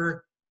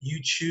 whatever you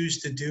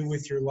choose to do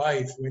with your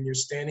life. When you're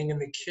standing in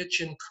the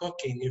kitchen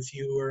cooking, if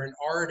you are an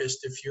artist,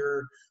 if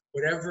you're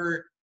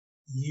whatever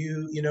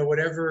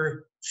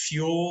whatever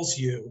fuels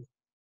you,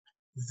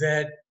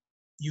 that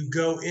you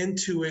go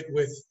into it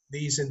with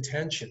these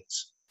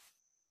intentions.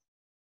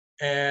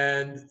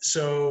 And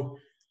so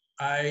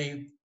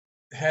I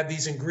had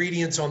these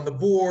ingredients on the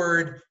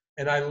board,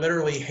 and I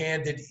literally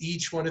handed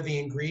each one of the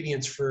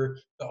ingredients for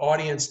the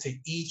audience to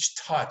each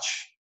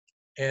touch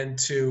and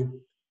to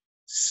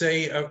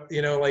say,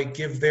 like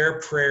give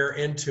their prayer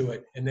into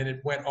it. And then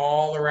it went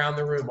all around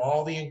the room.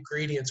 All the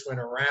ingredients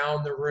went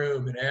around the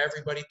room and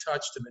everybody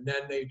touched them. And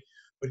then they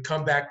would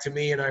come back to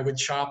me and I would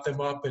chop them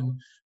up and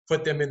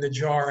put them in the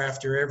jar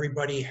after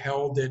everybody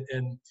held it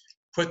and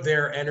put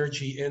their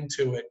energy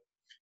into it.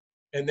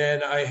 And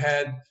then I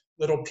had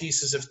little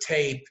pieces of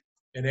tape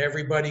and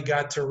everybody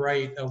got to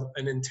write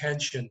an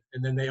intention.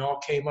 And then they all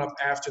came up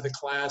after the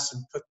class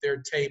and put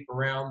their tape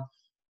around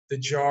the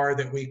jar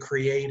that we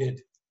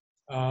created.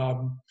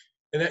 And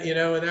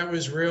that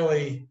was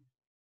really,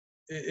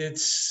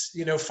 it's,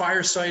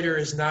 fire cider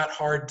is not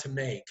hard to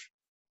make,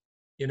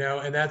 and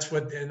that's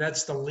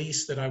the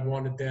least that I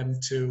wanted them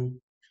to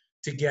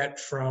get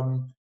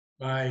from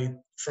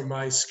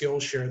my skill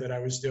share that I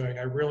was doing.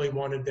 I really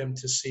wanted them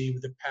to see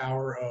the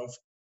power of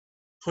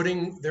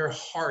putting their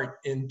heart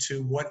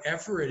into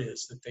whatever it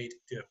is that they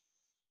do.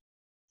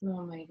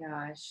 Oh my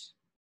gosh.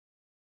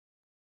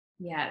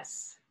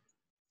 Yes.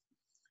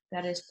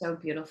 That is so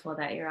beautiful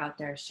that you're out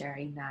there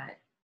sharing that.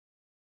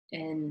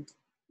 And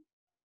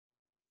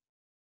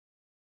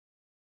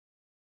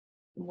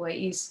what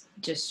you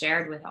just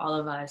shared with all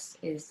of us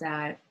is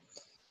that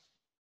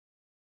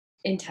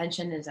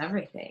intention is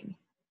everything.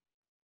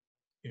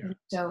 Yeah.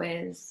 So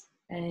is,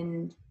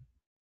 and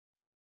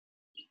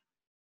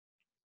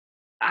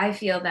I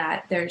feel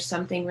that there's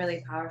something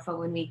really powerful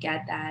when we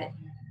get that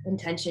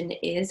intention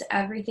is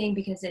everything,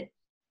 because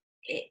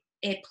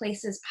it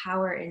places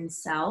power in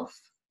self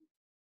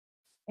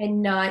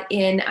and not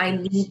in I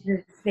need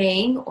the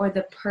thing or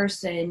the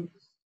person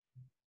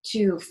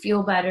to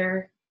feel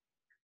better,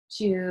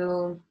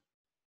 to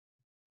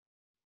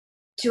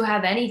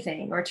have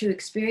anything or to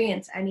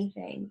experience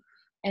anything.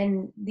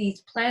 And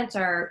these plants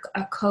are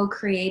a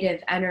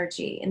co-creative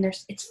energy, and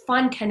it's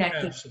fun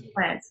connecting with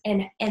plants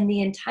and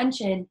the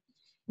intention.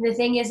 And the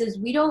thing is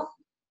we don't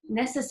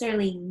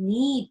necessarily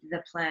need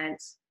the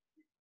plants,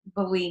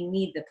 but we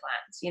need the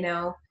plants,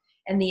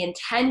 and the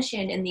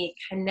intention and the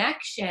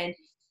connection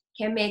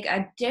can make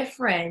a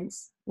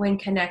difference when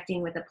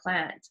connecting with a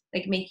plant,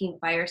 like making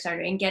fire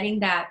starter and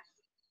getting that.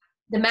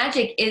 The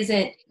magic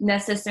isn't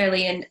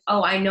necessarily in,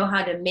 oh, I know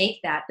how to make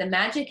that. The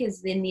magic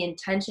is in the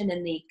intention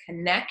and the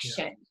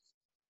connection.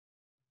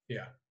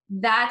 Yeah.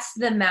 That's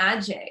the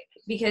magic,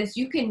 because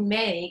you can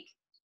make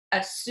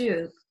a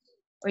soup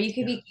or you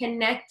can be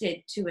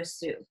connected to a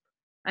soup.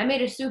 I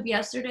made a soup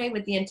yesterday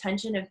with the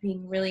intention of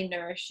being really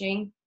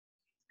nourishing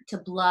to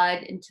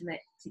blood and to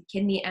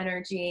kidney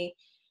energy.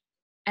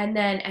 And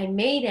then I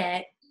made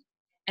it,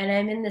 and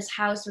I'm in this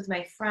house with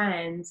my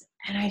friends,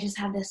 and I just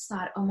had this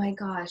thought, oh my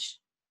gosh,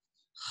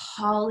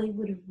 Holly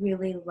would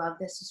really love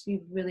this. This would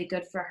be really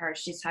good for her.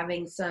 She's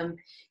having some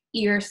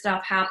ear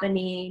stuff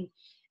happening.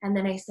 And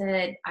then I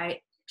said,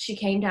 she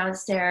came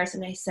downstairs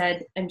and I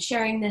said, I'm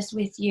sharing this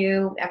with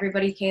you.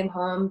 Everybody came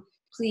home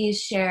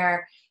please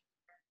share.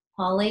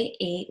 Holly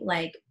ate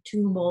like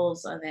 2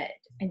 bowls of it.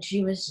 And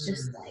she was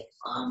just like,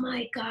 oh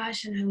my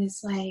gosh. And I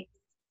was like,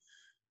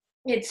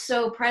 it's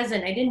so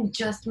present. I didn't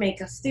just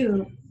make a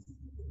stew.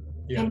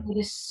 Yeah. I made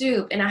a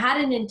soup and I had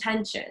an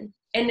intention.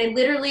 And then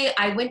literally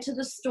I went to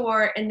the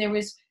store and there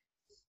was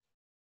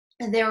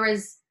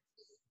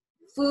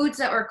foods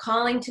that were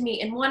calling to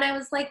me. And one I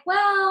was like,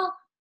 well,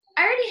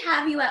 I already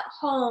have you at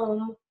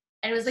home.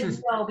 And it was like,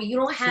 no, but you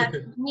don't have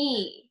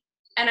me.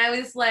 And I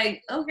was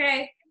like,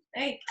 okay,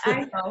 I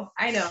know.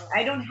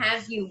 I don't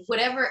have you,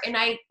 whatever. And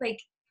I like,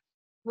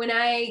 when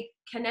I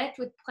connect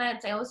with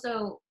plants, I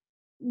also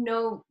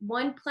know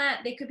one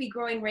plant, they could be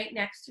growing right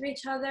next to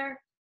each other.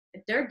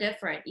 But they're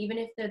different, even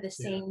if they're the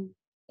same,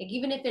 like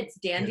even if it's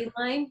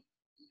dandelion,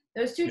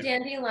 those two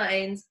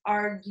dandelions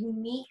are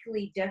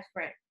uniquely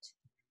different.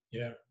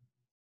 Yeah.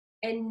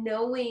 And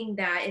knowing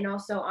that and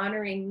also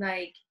honoring,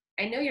 like,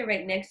 I know you're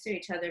right next to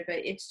each other, but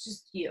it's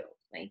just you.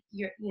 Like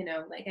you're,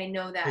 like I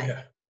know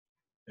that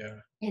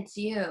it's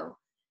you.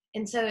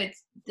 And so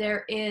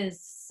there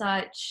is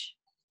such,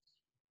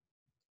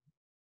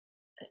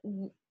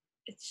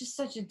 it's just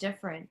such a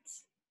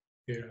difference.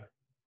 Yeah.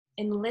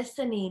 In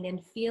listening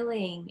and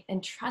feeling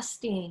and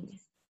trusting,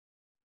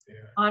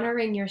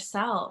 honoring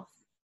yourself,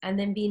 and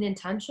then being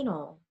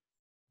intentional.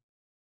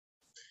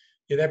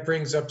 Yeah, that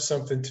brings up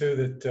something too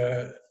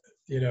that,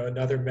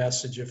 another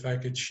message, if I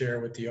could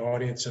share with the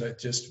audience, and it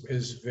just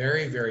is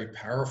very, very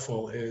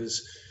powerful,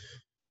 is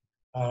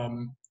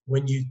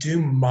when you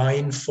do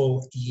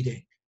mindful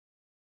eating.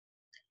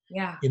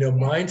 Yeah.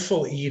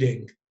 Mindful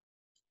eating,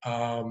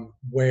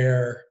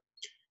 where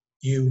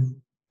you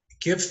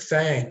give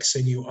thanks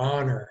and you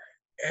honor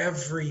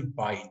every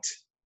bite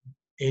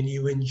and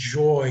you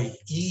enjoy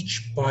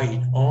each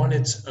bite on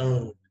its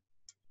own,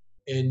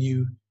 and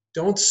you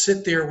don't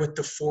sit there with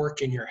the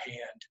fork in your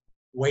hand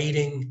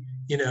waiting,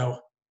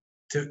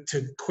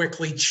 to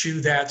quickly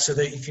chew that so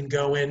that you can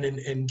go in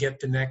and get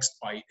the next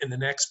bite and the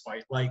next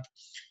bite. Like,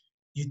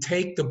 you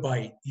take the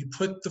bite, you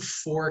put the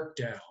fork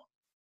down,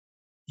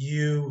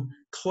 you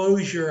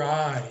close your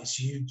eyes,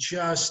 you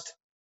just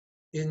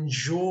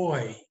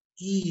enjoy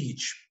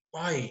each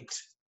bite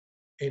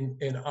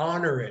and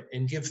honor it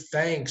and give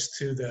thanks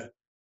to the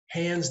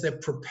hands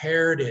that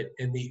prepared it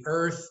and the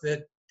earth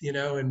that,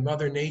 and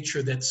Mother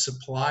Nature that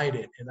supplied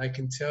it. And I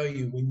can tell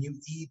you, when you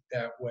eat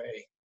that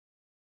way,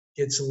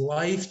 it's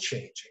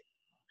life-changing.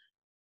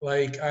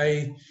 Like,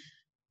 I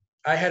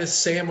had a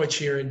sandwich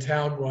here in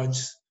town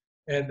once,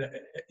 and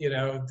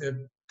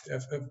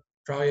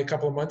probably a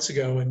couple of months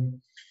ago, and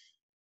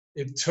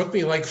it took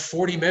me like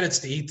 40 minutes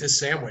to eat this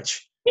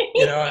sandwich.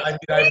 I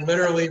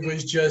literally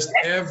was just,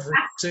 every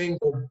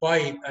single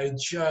bite, I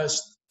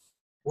just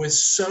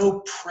was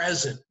so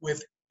present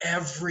with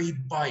every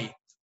bite.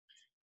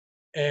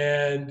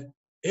 And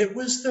it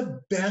was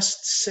the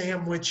best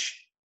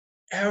sandwich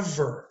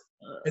ever.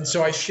 And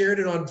so I shared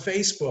it on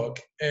Facebook,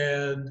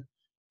 and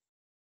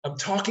I'm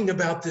talking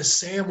about this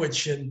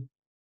sandwich, and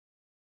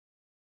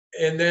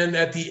then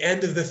at the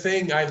end of the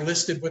thing, I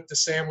listed what the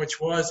sandwich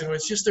was, and it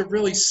was just a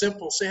really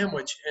simple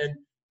sandwich. And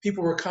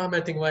people were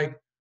commenting like,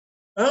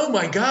 oh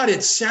my God,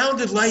 it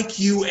sounded like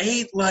you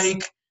ate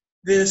like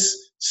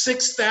this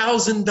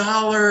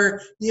 $6,000,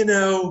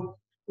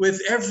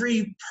 with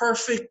every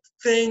perfect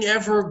thing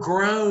ever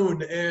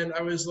grown. And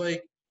I was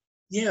like,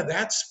 yeah,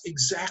 that's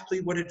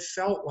exactly what it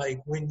felt like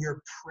when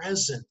you're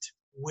present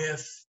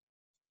with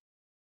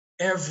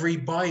every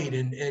bite,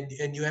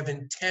 and you have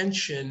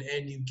intention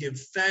and you give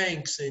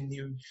thanks, and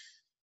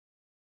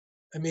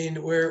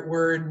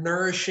we're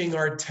nourishing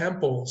our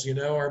temples.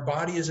 Our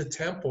body is a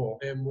temple,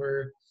 and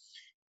we're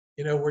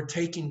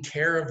taking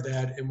care of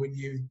that. And when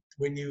you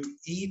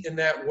eat in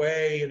that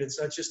way, and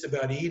it's not just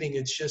about eating,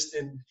 it's just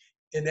in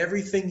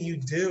everything you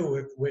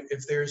do,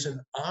 if there's an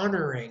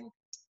honoring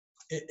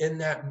in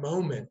that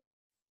moment,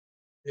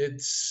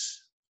 it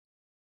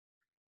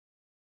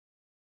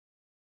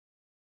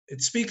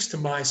speaks to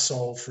my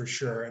soul for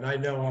sure. And I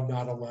know I'm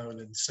not alone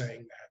in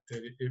saying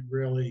that it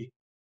really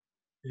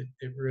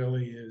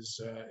is,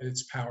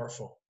 it's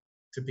powerful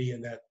to be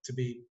to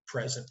be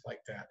present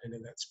like that and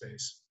in that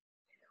space.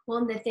 Well,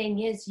 and the thing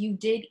is, you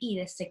did eat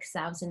a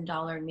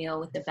 $6,000 meal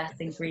with the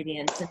best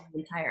ingredients in the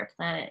entire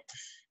planet.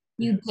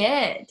 You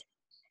did.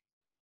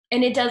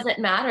 And it doesn't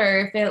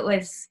matter if it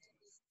was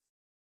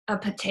a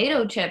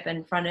potato chip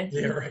in front of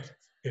you. Yeah, right.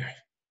 Yeah.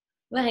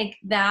 Like,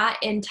 that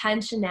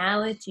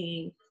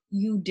intentionality,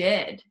 you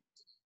did.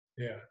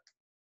 Yeah.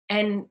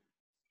 And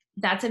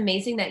that's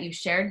amazing that you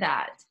shared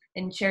that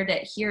and shared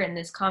it here in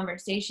this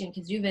conversation,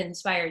 because you've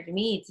inspired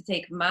me to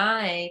take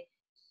my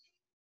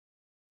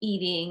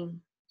eating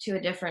to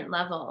a different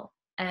level.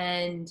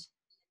 And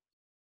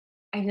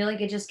I feel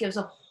like it just gives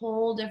a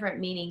whole different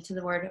meaning to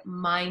the word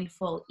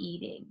mindful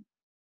eating.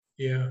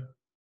 Yeah.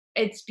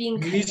 It's being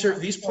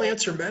these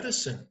plants are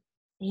medicine.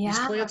 Yeah. These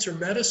plants are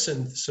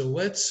medicine. So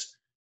let's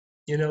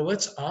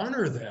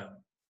honor them.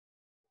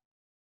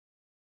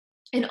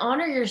 And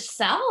honor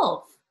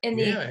yourself in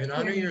the and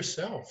honor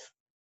yourself.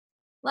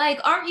 Like,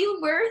 aren't you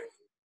worth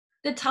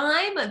the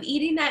time of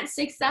eating that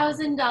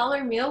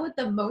 $6,000 meal with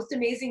the most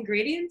amazing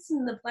ingredients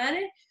in the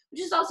planet,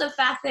 which is also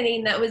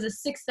fascinating. That was a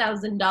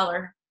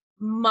 $6,000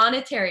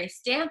 monetary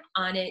stamp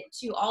on it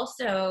to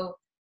also,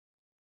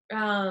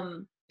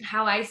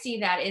 how I see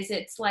that is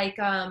it's like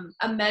a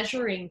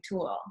measuring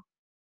tool.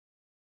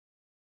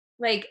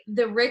 Like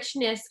the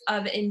richness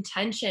of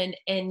intention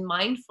and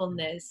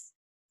mindfulness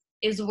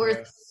is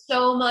worth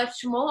so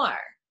much more.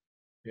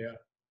 Yeah.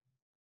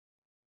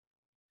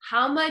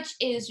 How much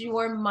is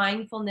your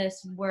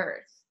mindfulness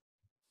worth?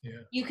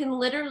 Yeah. You can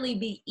literally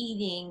be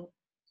eating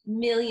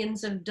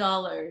millions of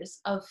dollars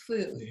of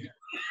food. Yeah.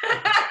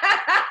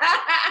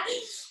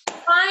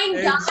 Fine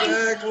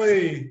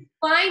Exactly.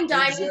 dining for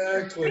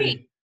Exactly.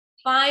 free.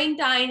 Fine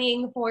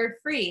dining for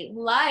free.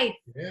 Life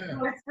Yeah.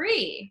 for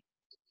free.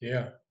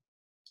 Yeah.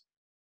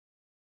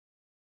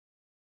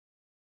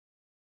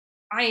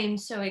 I am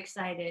so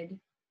excited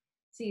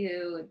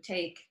to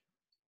take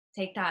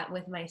that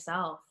with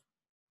myself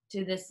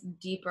to this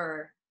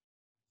deeper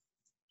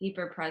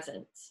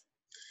presence.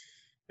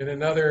 And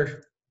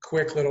another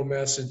quick little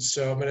message.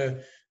 So I'm going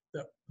to,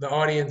 the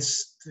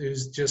audience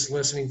who's just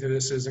listening to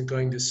this isn't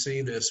going to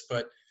see this,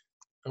 but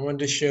I wanted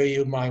to show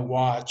you my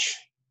watch.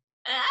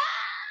 Ah!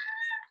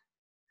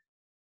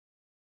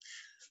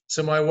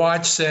 So my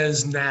watch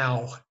says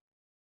now,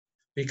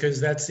 because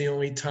that's the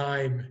only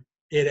time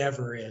it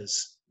ever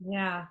is.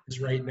 Yeah.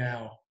 Is right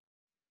now.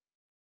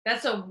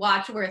 That's a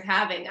watch worth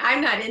having. I'm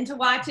not into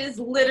watches,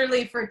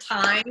 literally for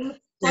time.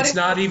 It's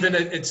not even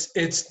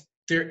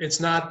it's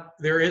not,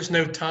 there is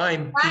no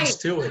time piece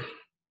to it.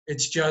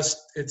 It's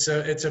just it's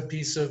a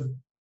piece of,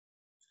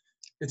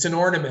 it's an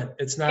ornament.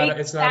 It's not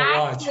a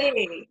watch.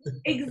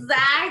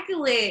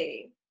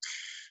 Exactly.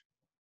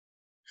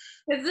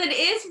 Because it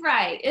is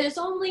right. It's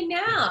only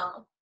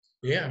now.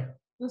 Yeah.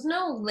 There's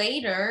no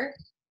later.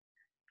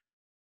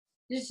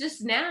 It's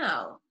just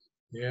now.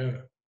 Yeah.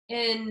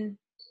 And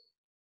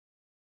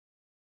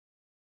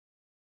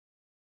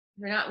if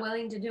you're not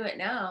willing to do it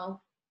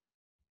now,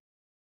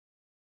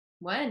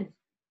 when?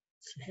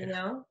 You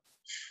know?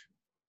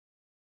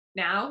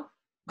 Now?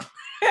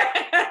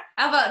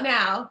 How about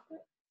now?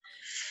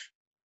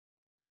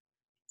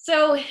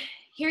 So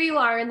here you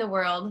are in the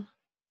world.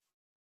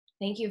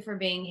 Thank you for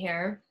being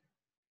here,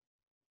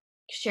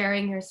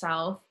 sharing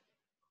yourself,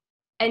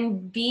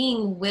 and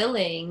being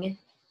willing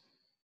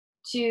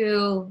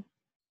to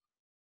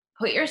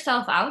put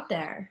yourself out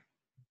there,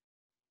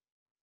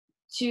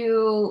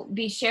 to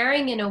be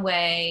sharing in a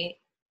way.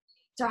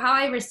 So how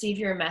I receive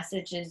your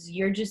message is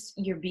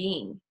you're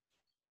being,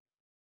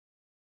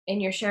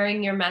 and you're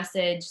sharing your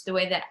message. The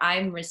way that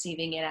I'm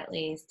receiving it, at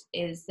least,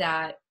 is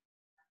that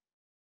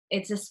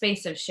it's a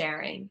space of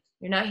sharing.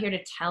 You're not here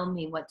to tell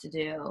me what to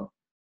do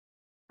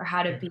or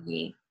how to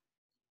be.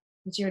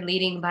 But you're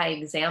leading by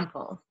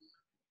example.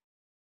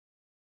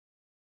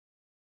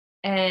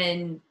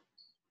 And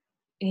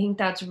I think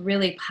that's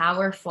really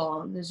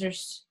powerful.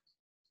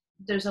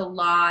 There's a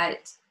lot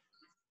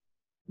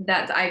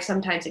that I've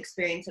sometimes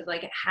experienced of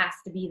like, it has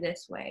to be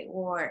this way,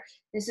 or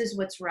this is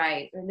what's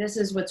right, or this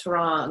is what's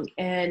wrong.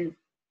 And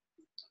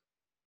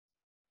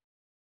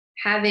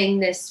having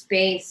this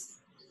space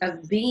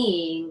of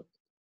being,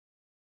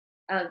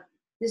 of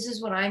this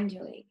is what I'm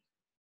doing.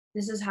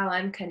 This is how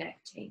I'm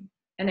connecting.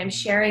 And I'm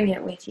sharing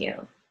it with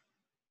you.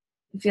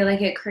 I feel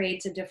like it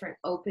creates a different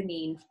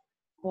opening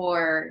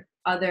for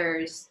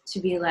others to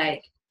be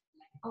like,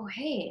 oh,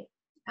 hey,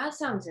 that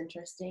sounds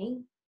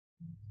interesting.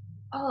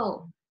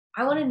 Oh,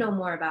 I want to know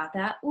more about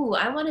that. Ooh,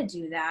 I want to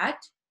do that.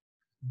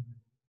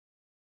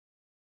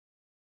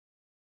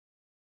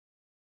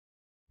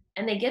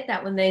 And they get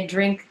that when they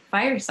drink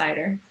fire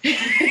cider.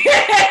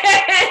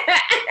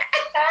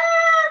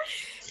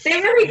 They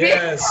really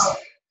do.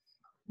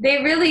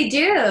 They really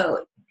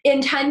do.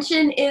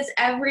 Intention is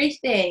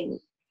everything.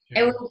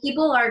 And when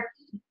people are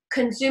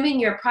consuming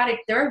your product,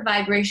 they're a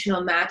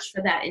vibrational match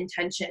for that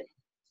intention.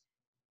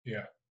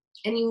 Yeah.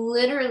 And you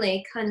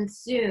literally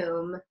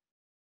consume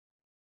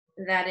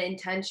that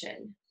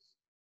intention.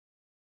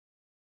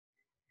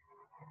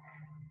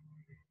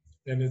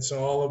 And it's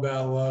all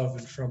about love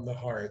and from the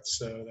heart.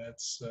 So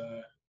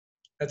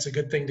that's a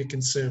good thing to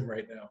consume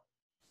right now.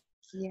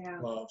 Yeah.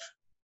 Love.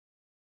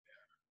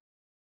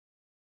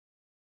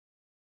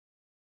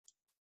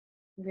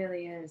 It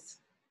really is.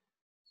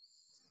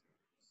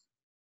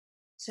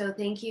 So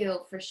thank you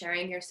for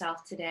sharing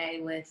yourself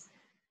today with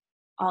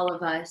all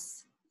of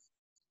us,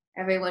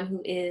 everyone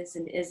who is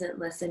and isn't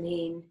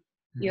listening.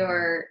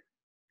 Mm-hmm.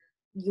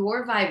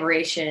 Your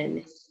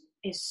vibration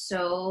is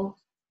so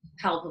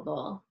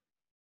palpable,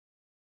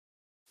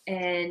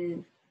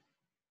 and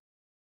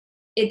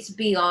it's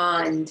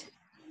beyond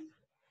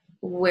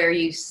where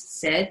you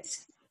sit,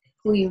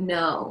 who you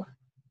know.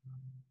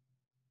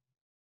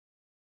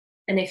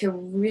 And I feel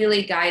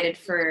really guided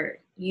for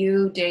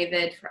you,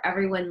 David, for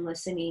everyone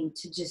listening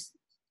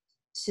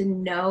to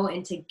know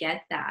and to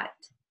get that.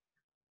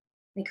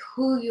 Like,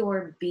 who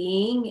you're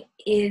being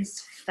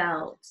is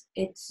felt.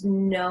 It's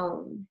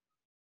known.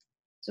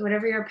 So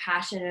whatever you're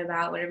passionate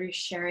about, whatever you're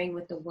sharing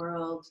with the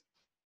world,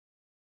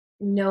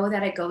 know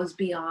that it goes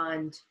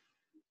beyond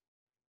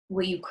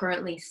what you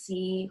currently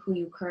see, who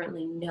you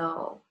currently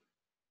know,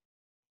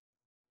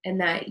 and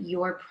that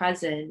your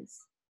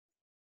presence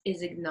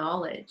is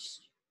acknowledged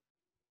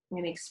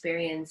and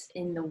experienced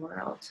in the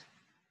world.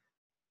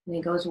 And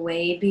it goes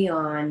way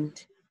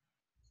beyond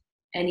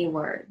any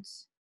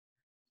words.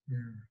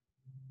 Mm.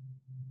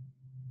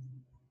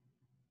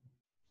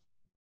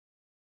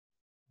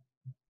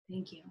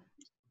 Thank you.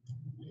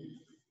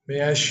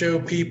 May I show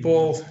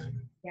people?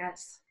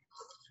 Yes.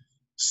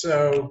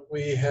 So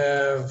we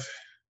have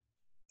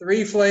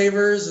 3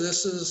 flavors.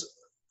 This is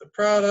the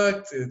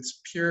product.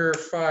 It's Pure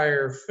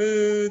Fire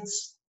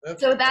Foods.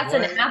 So that's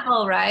an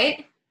apple,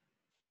 right?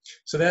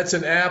 So that's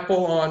an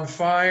apple on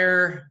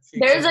fire.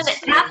 There's an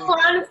apple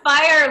on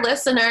fire,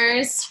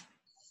 listeners.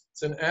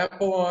 It's an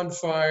apple on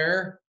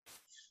fire.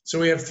 So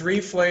we have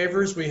 3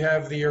 flavors. We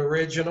have the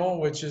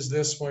original, which is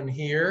this one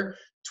here,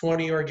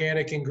 20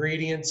 organic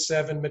ingredients,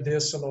 7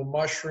 medicinal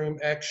mushroom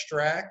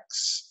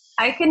extracts.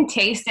 I can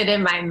taste it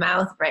in my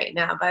mouth right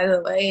now, by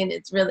the way, and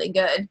it's really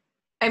good.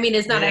 I mean,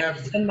 it's not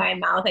actually in my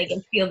mouth. I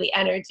can feel the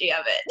energy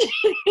of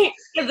it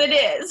because it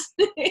is.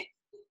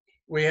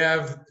 We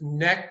have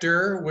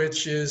nectar,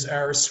 which is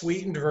our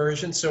sweetened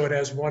version. So it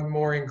has 1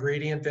 more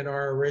ingredient than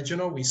our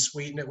original. We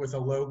sweeten it with a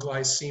low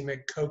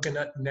glycemic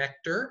coconut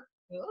nectar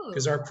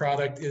because our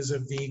product is a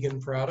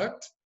vegan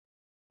product.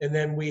 And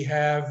then we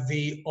have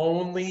the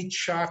only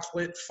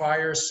chocolate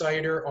fire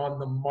cider on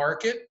the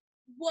market.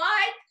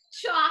 What?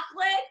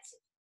 Chocolate?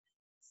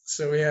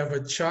 So we have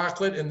a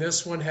chocolate, and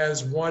this one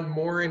has 1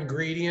 more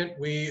ingredient.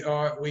 We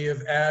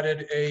have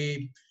added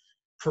a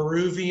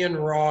Peruvian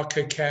raw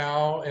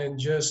cacao, and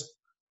just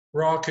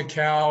raw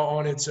cacao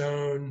on its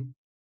own,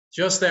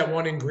 just that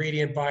 1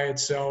 ingredient by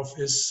itself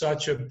is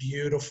such a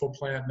beautiful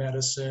plant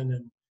medicine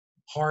and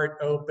heart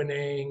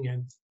opening,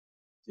 and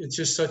it's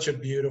just such a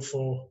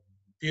beautiful,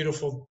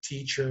 beautiful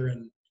teacher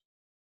and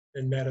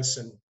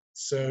medicine.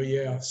 So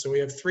yeah, so we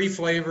have 3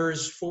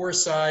 flavors, 4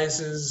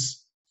 sizes.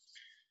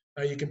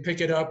 You can pick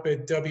it up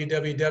at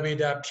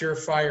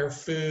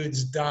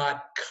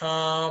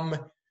www.purefirefoods.com.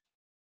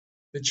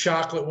 The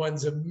chocolate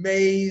one's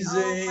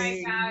amazing. Oh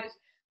my gosh.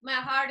 My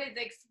heart is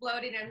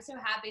exploding. I'm so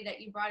happy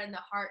that you brought in the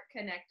heart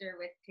connector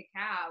with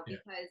cacao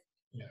because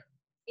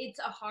it's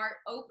a heart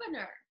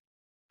opener.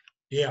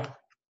 Yeah.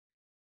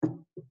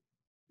 Oh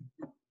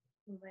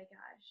my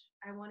gosh.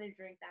 I want to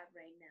drink that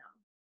right now.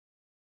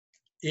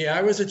 Yeah,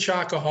 I was a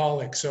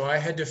chocoholic, so I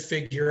had to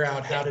figure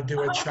out how to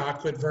do a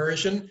chocolate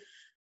version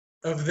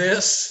of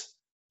this.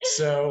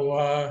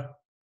 So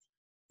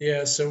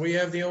so we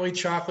have the only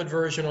chocolate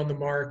version on the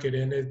market,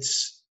 and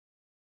it's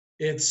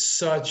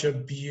such a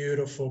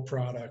beautiful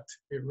product.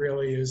 It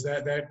really is.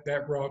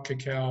 That raw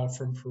cacao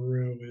from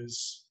Peru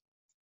is,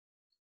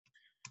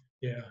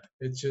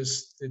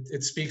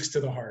 it speaks to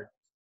the heart.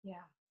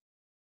 Yeah.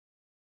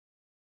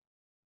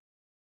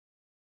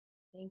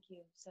 Thank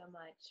you so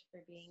much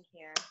for being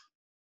here.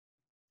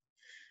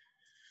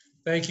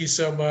 Thank you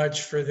so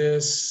much for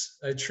this.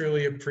 I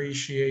truly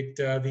appreciate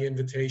the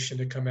invitation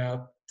to come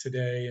out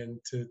today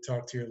and to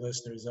talk to your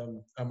listeners.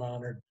 I'm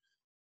honored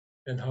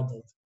and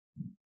humbled.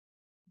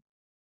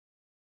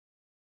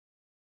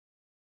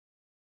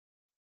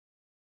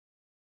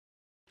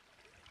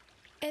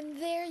 And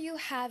there you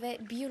have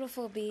it,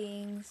 beautiful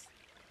beings.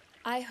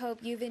 I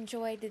hope you've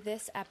enjoyed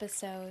this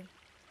episode.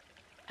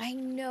 I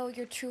know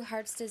your true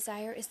heart's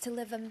desire is to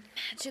live a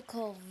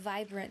magical,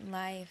 vibrant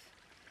life.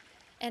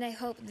 And I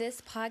hope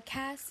this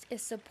podcast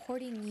is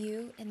supporting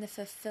you in the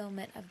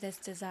fulfillment of this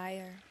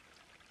desire.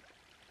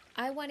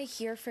 I want to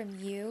hear from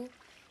you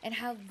and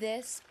how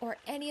this or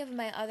any of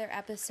my other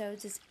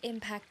episodes is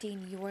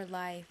impacting your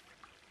life.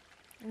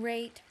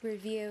 Rate,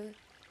 review,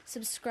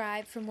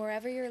 subscribe from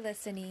wherever you're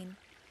listening,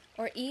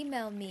 or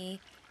email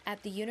me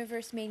at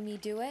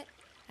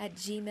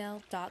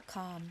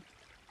theuniversemademedoit@gmail.com.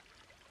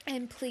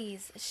 And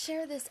please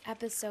share this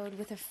episode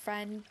with a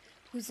friend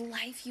whose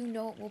life you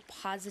know it will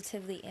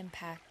positively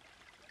impact.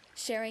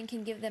 Sharing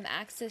can give them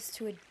access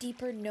to a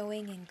deeper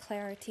knowing and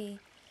clarity,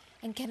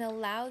 and can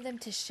allow them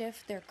to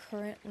shift their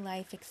current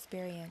life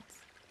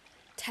experience.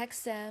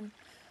 Text them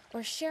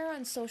or share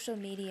on social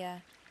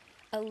media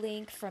a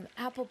link from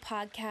Apple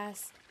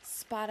Podcasts,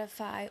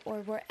 Spotify,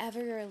 or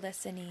wherever you're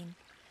listening,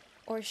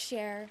 or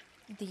share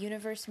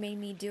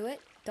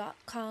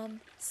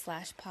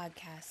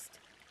theuniversemademedoit.com/podcast.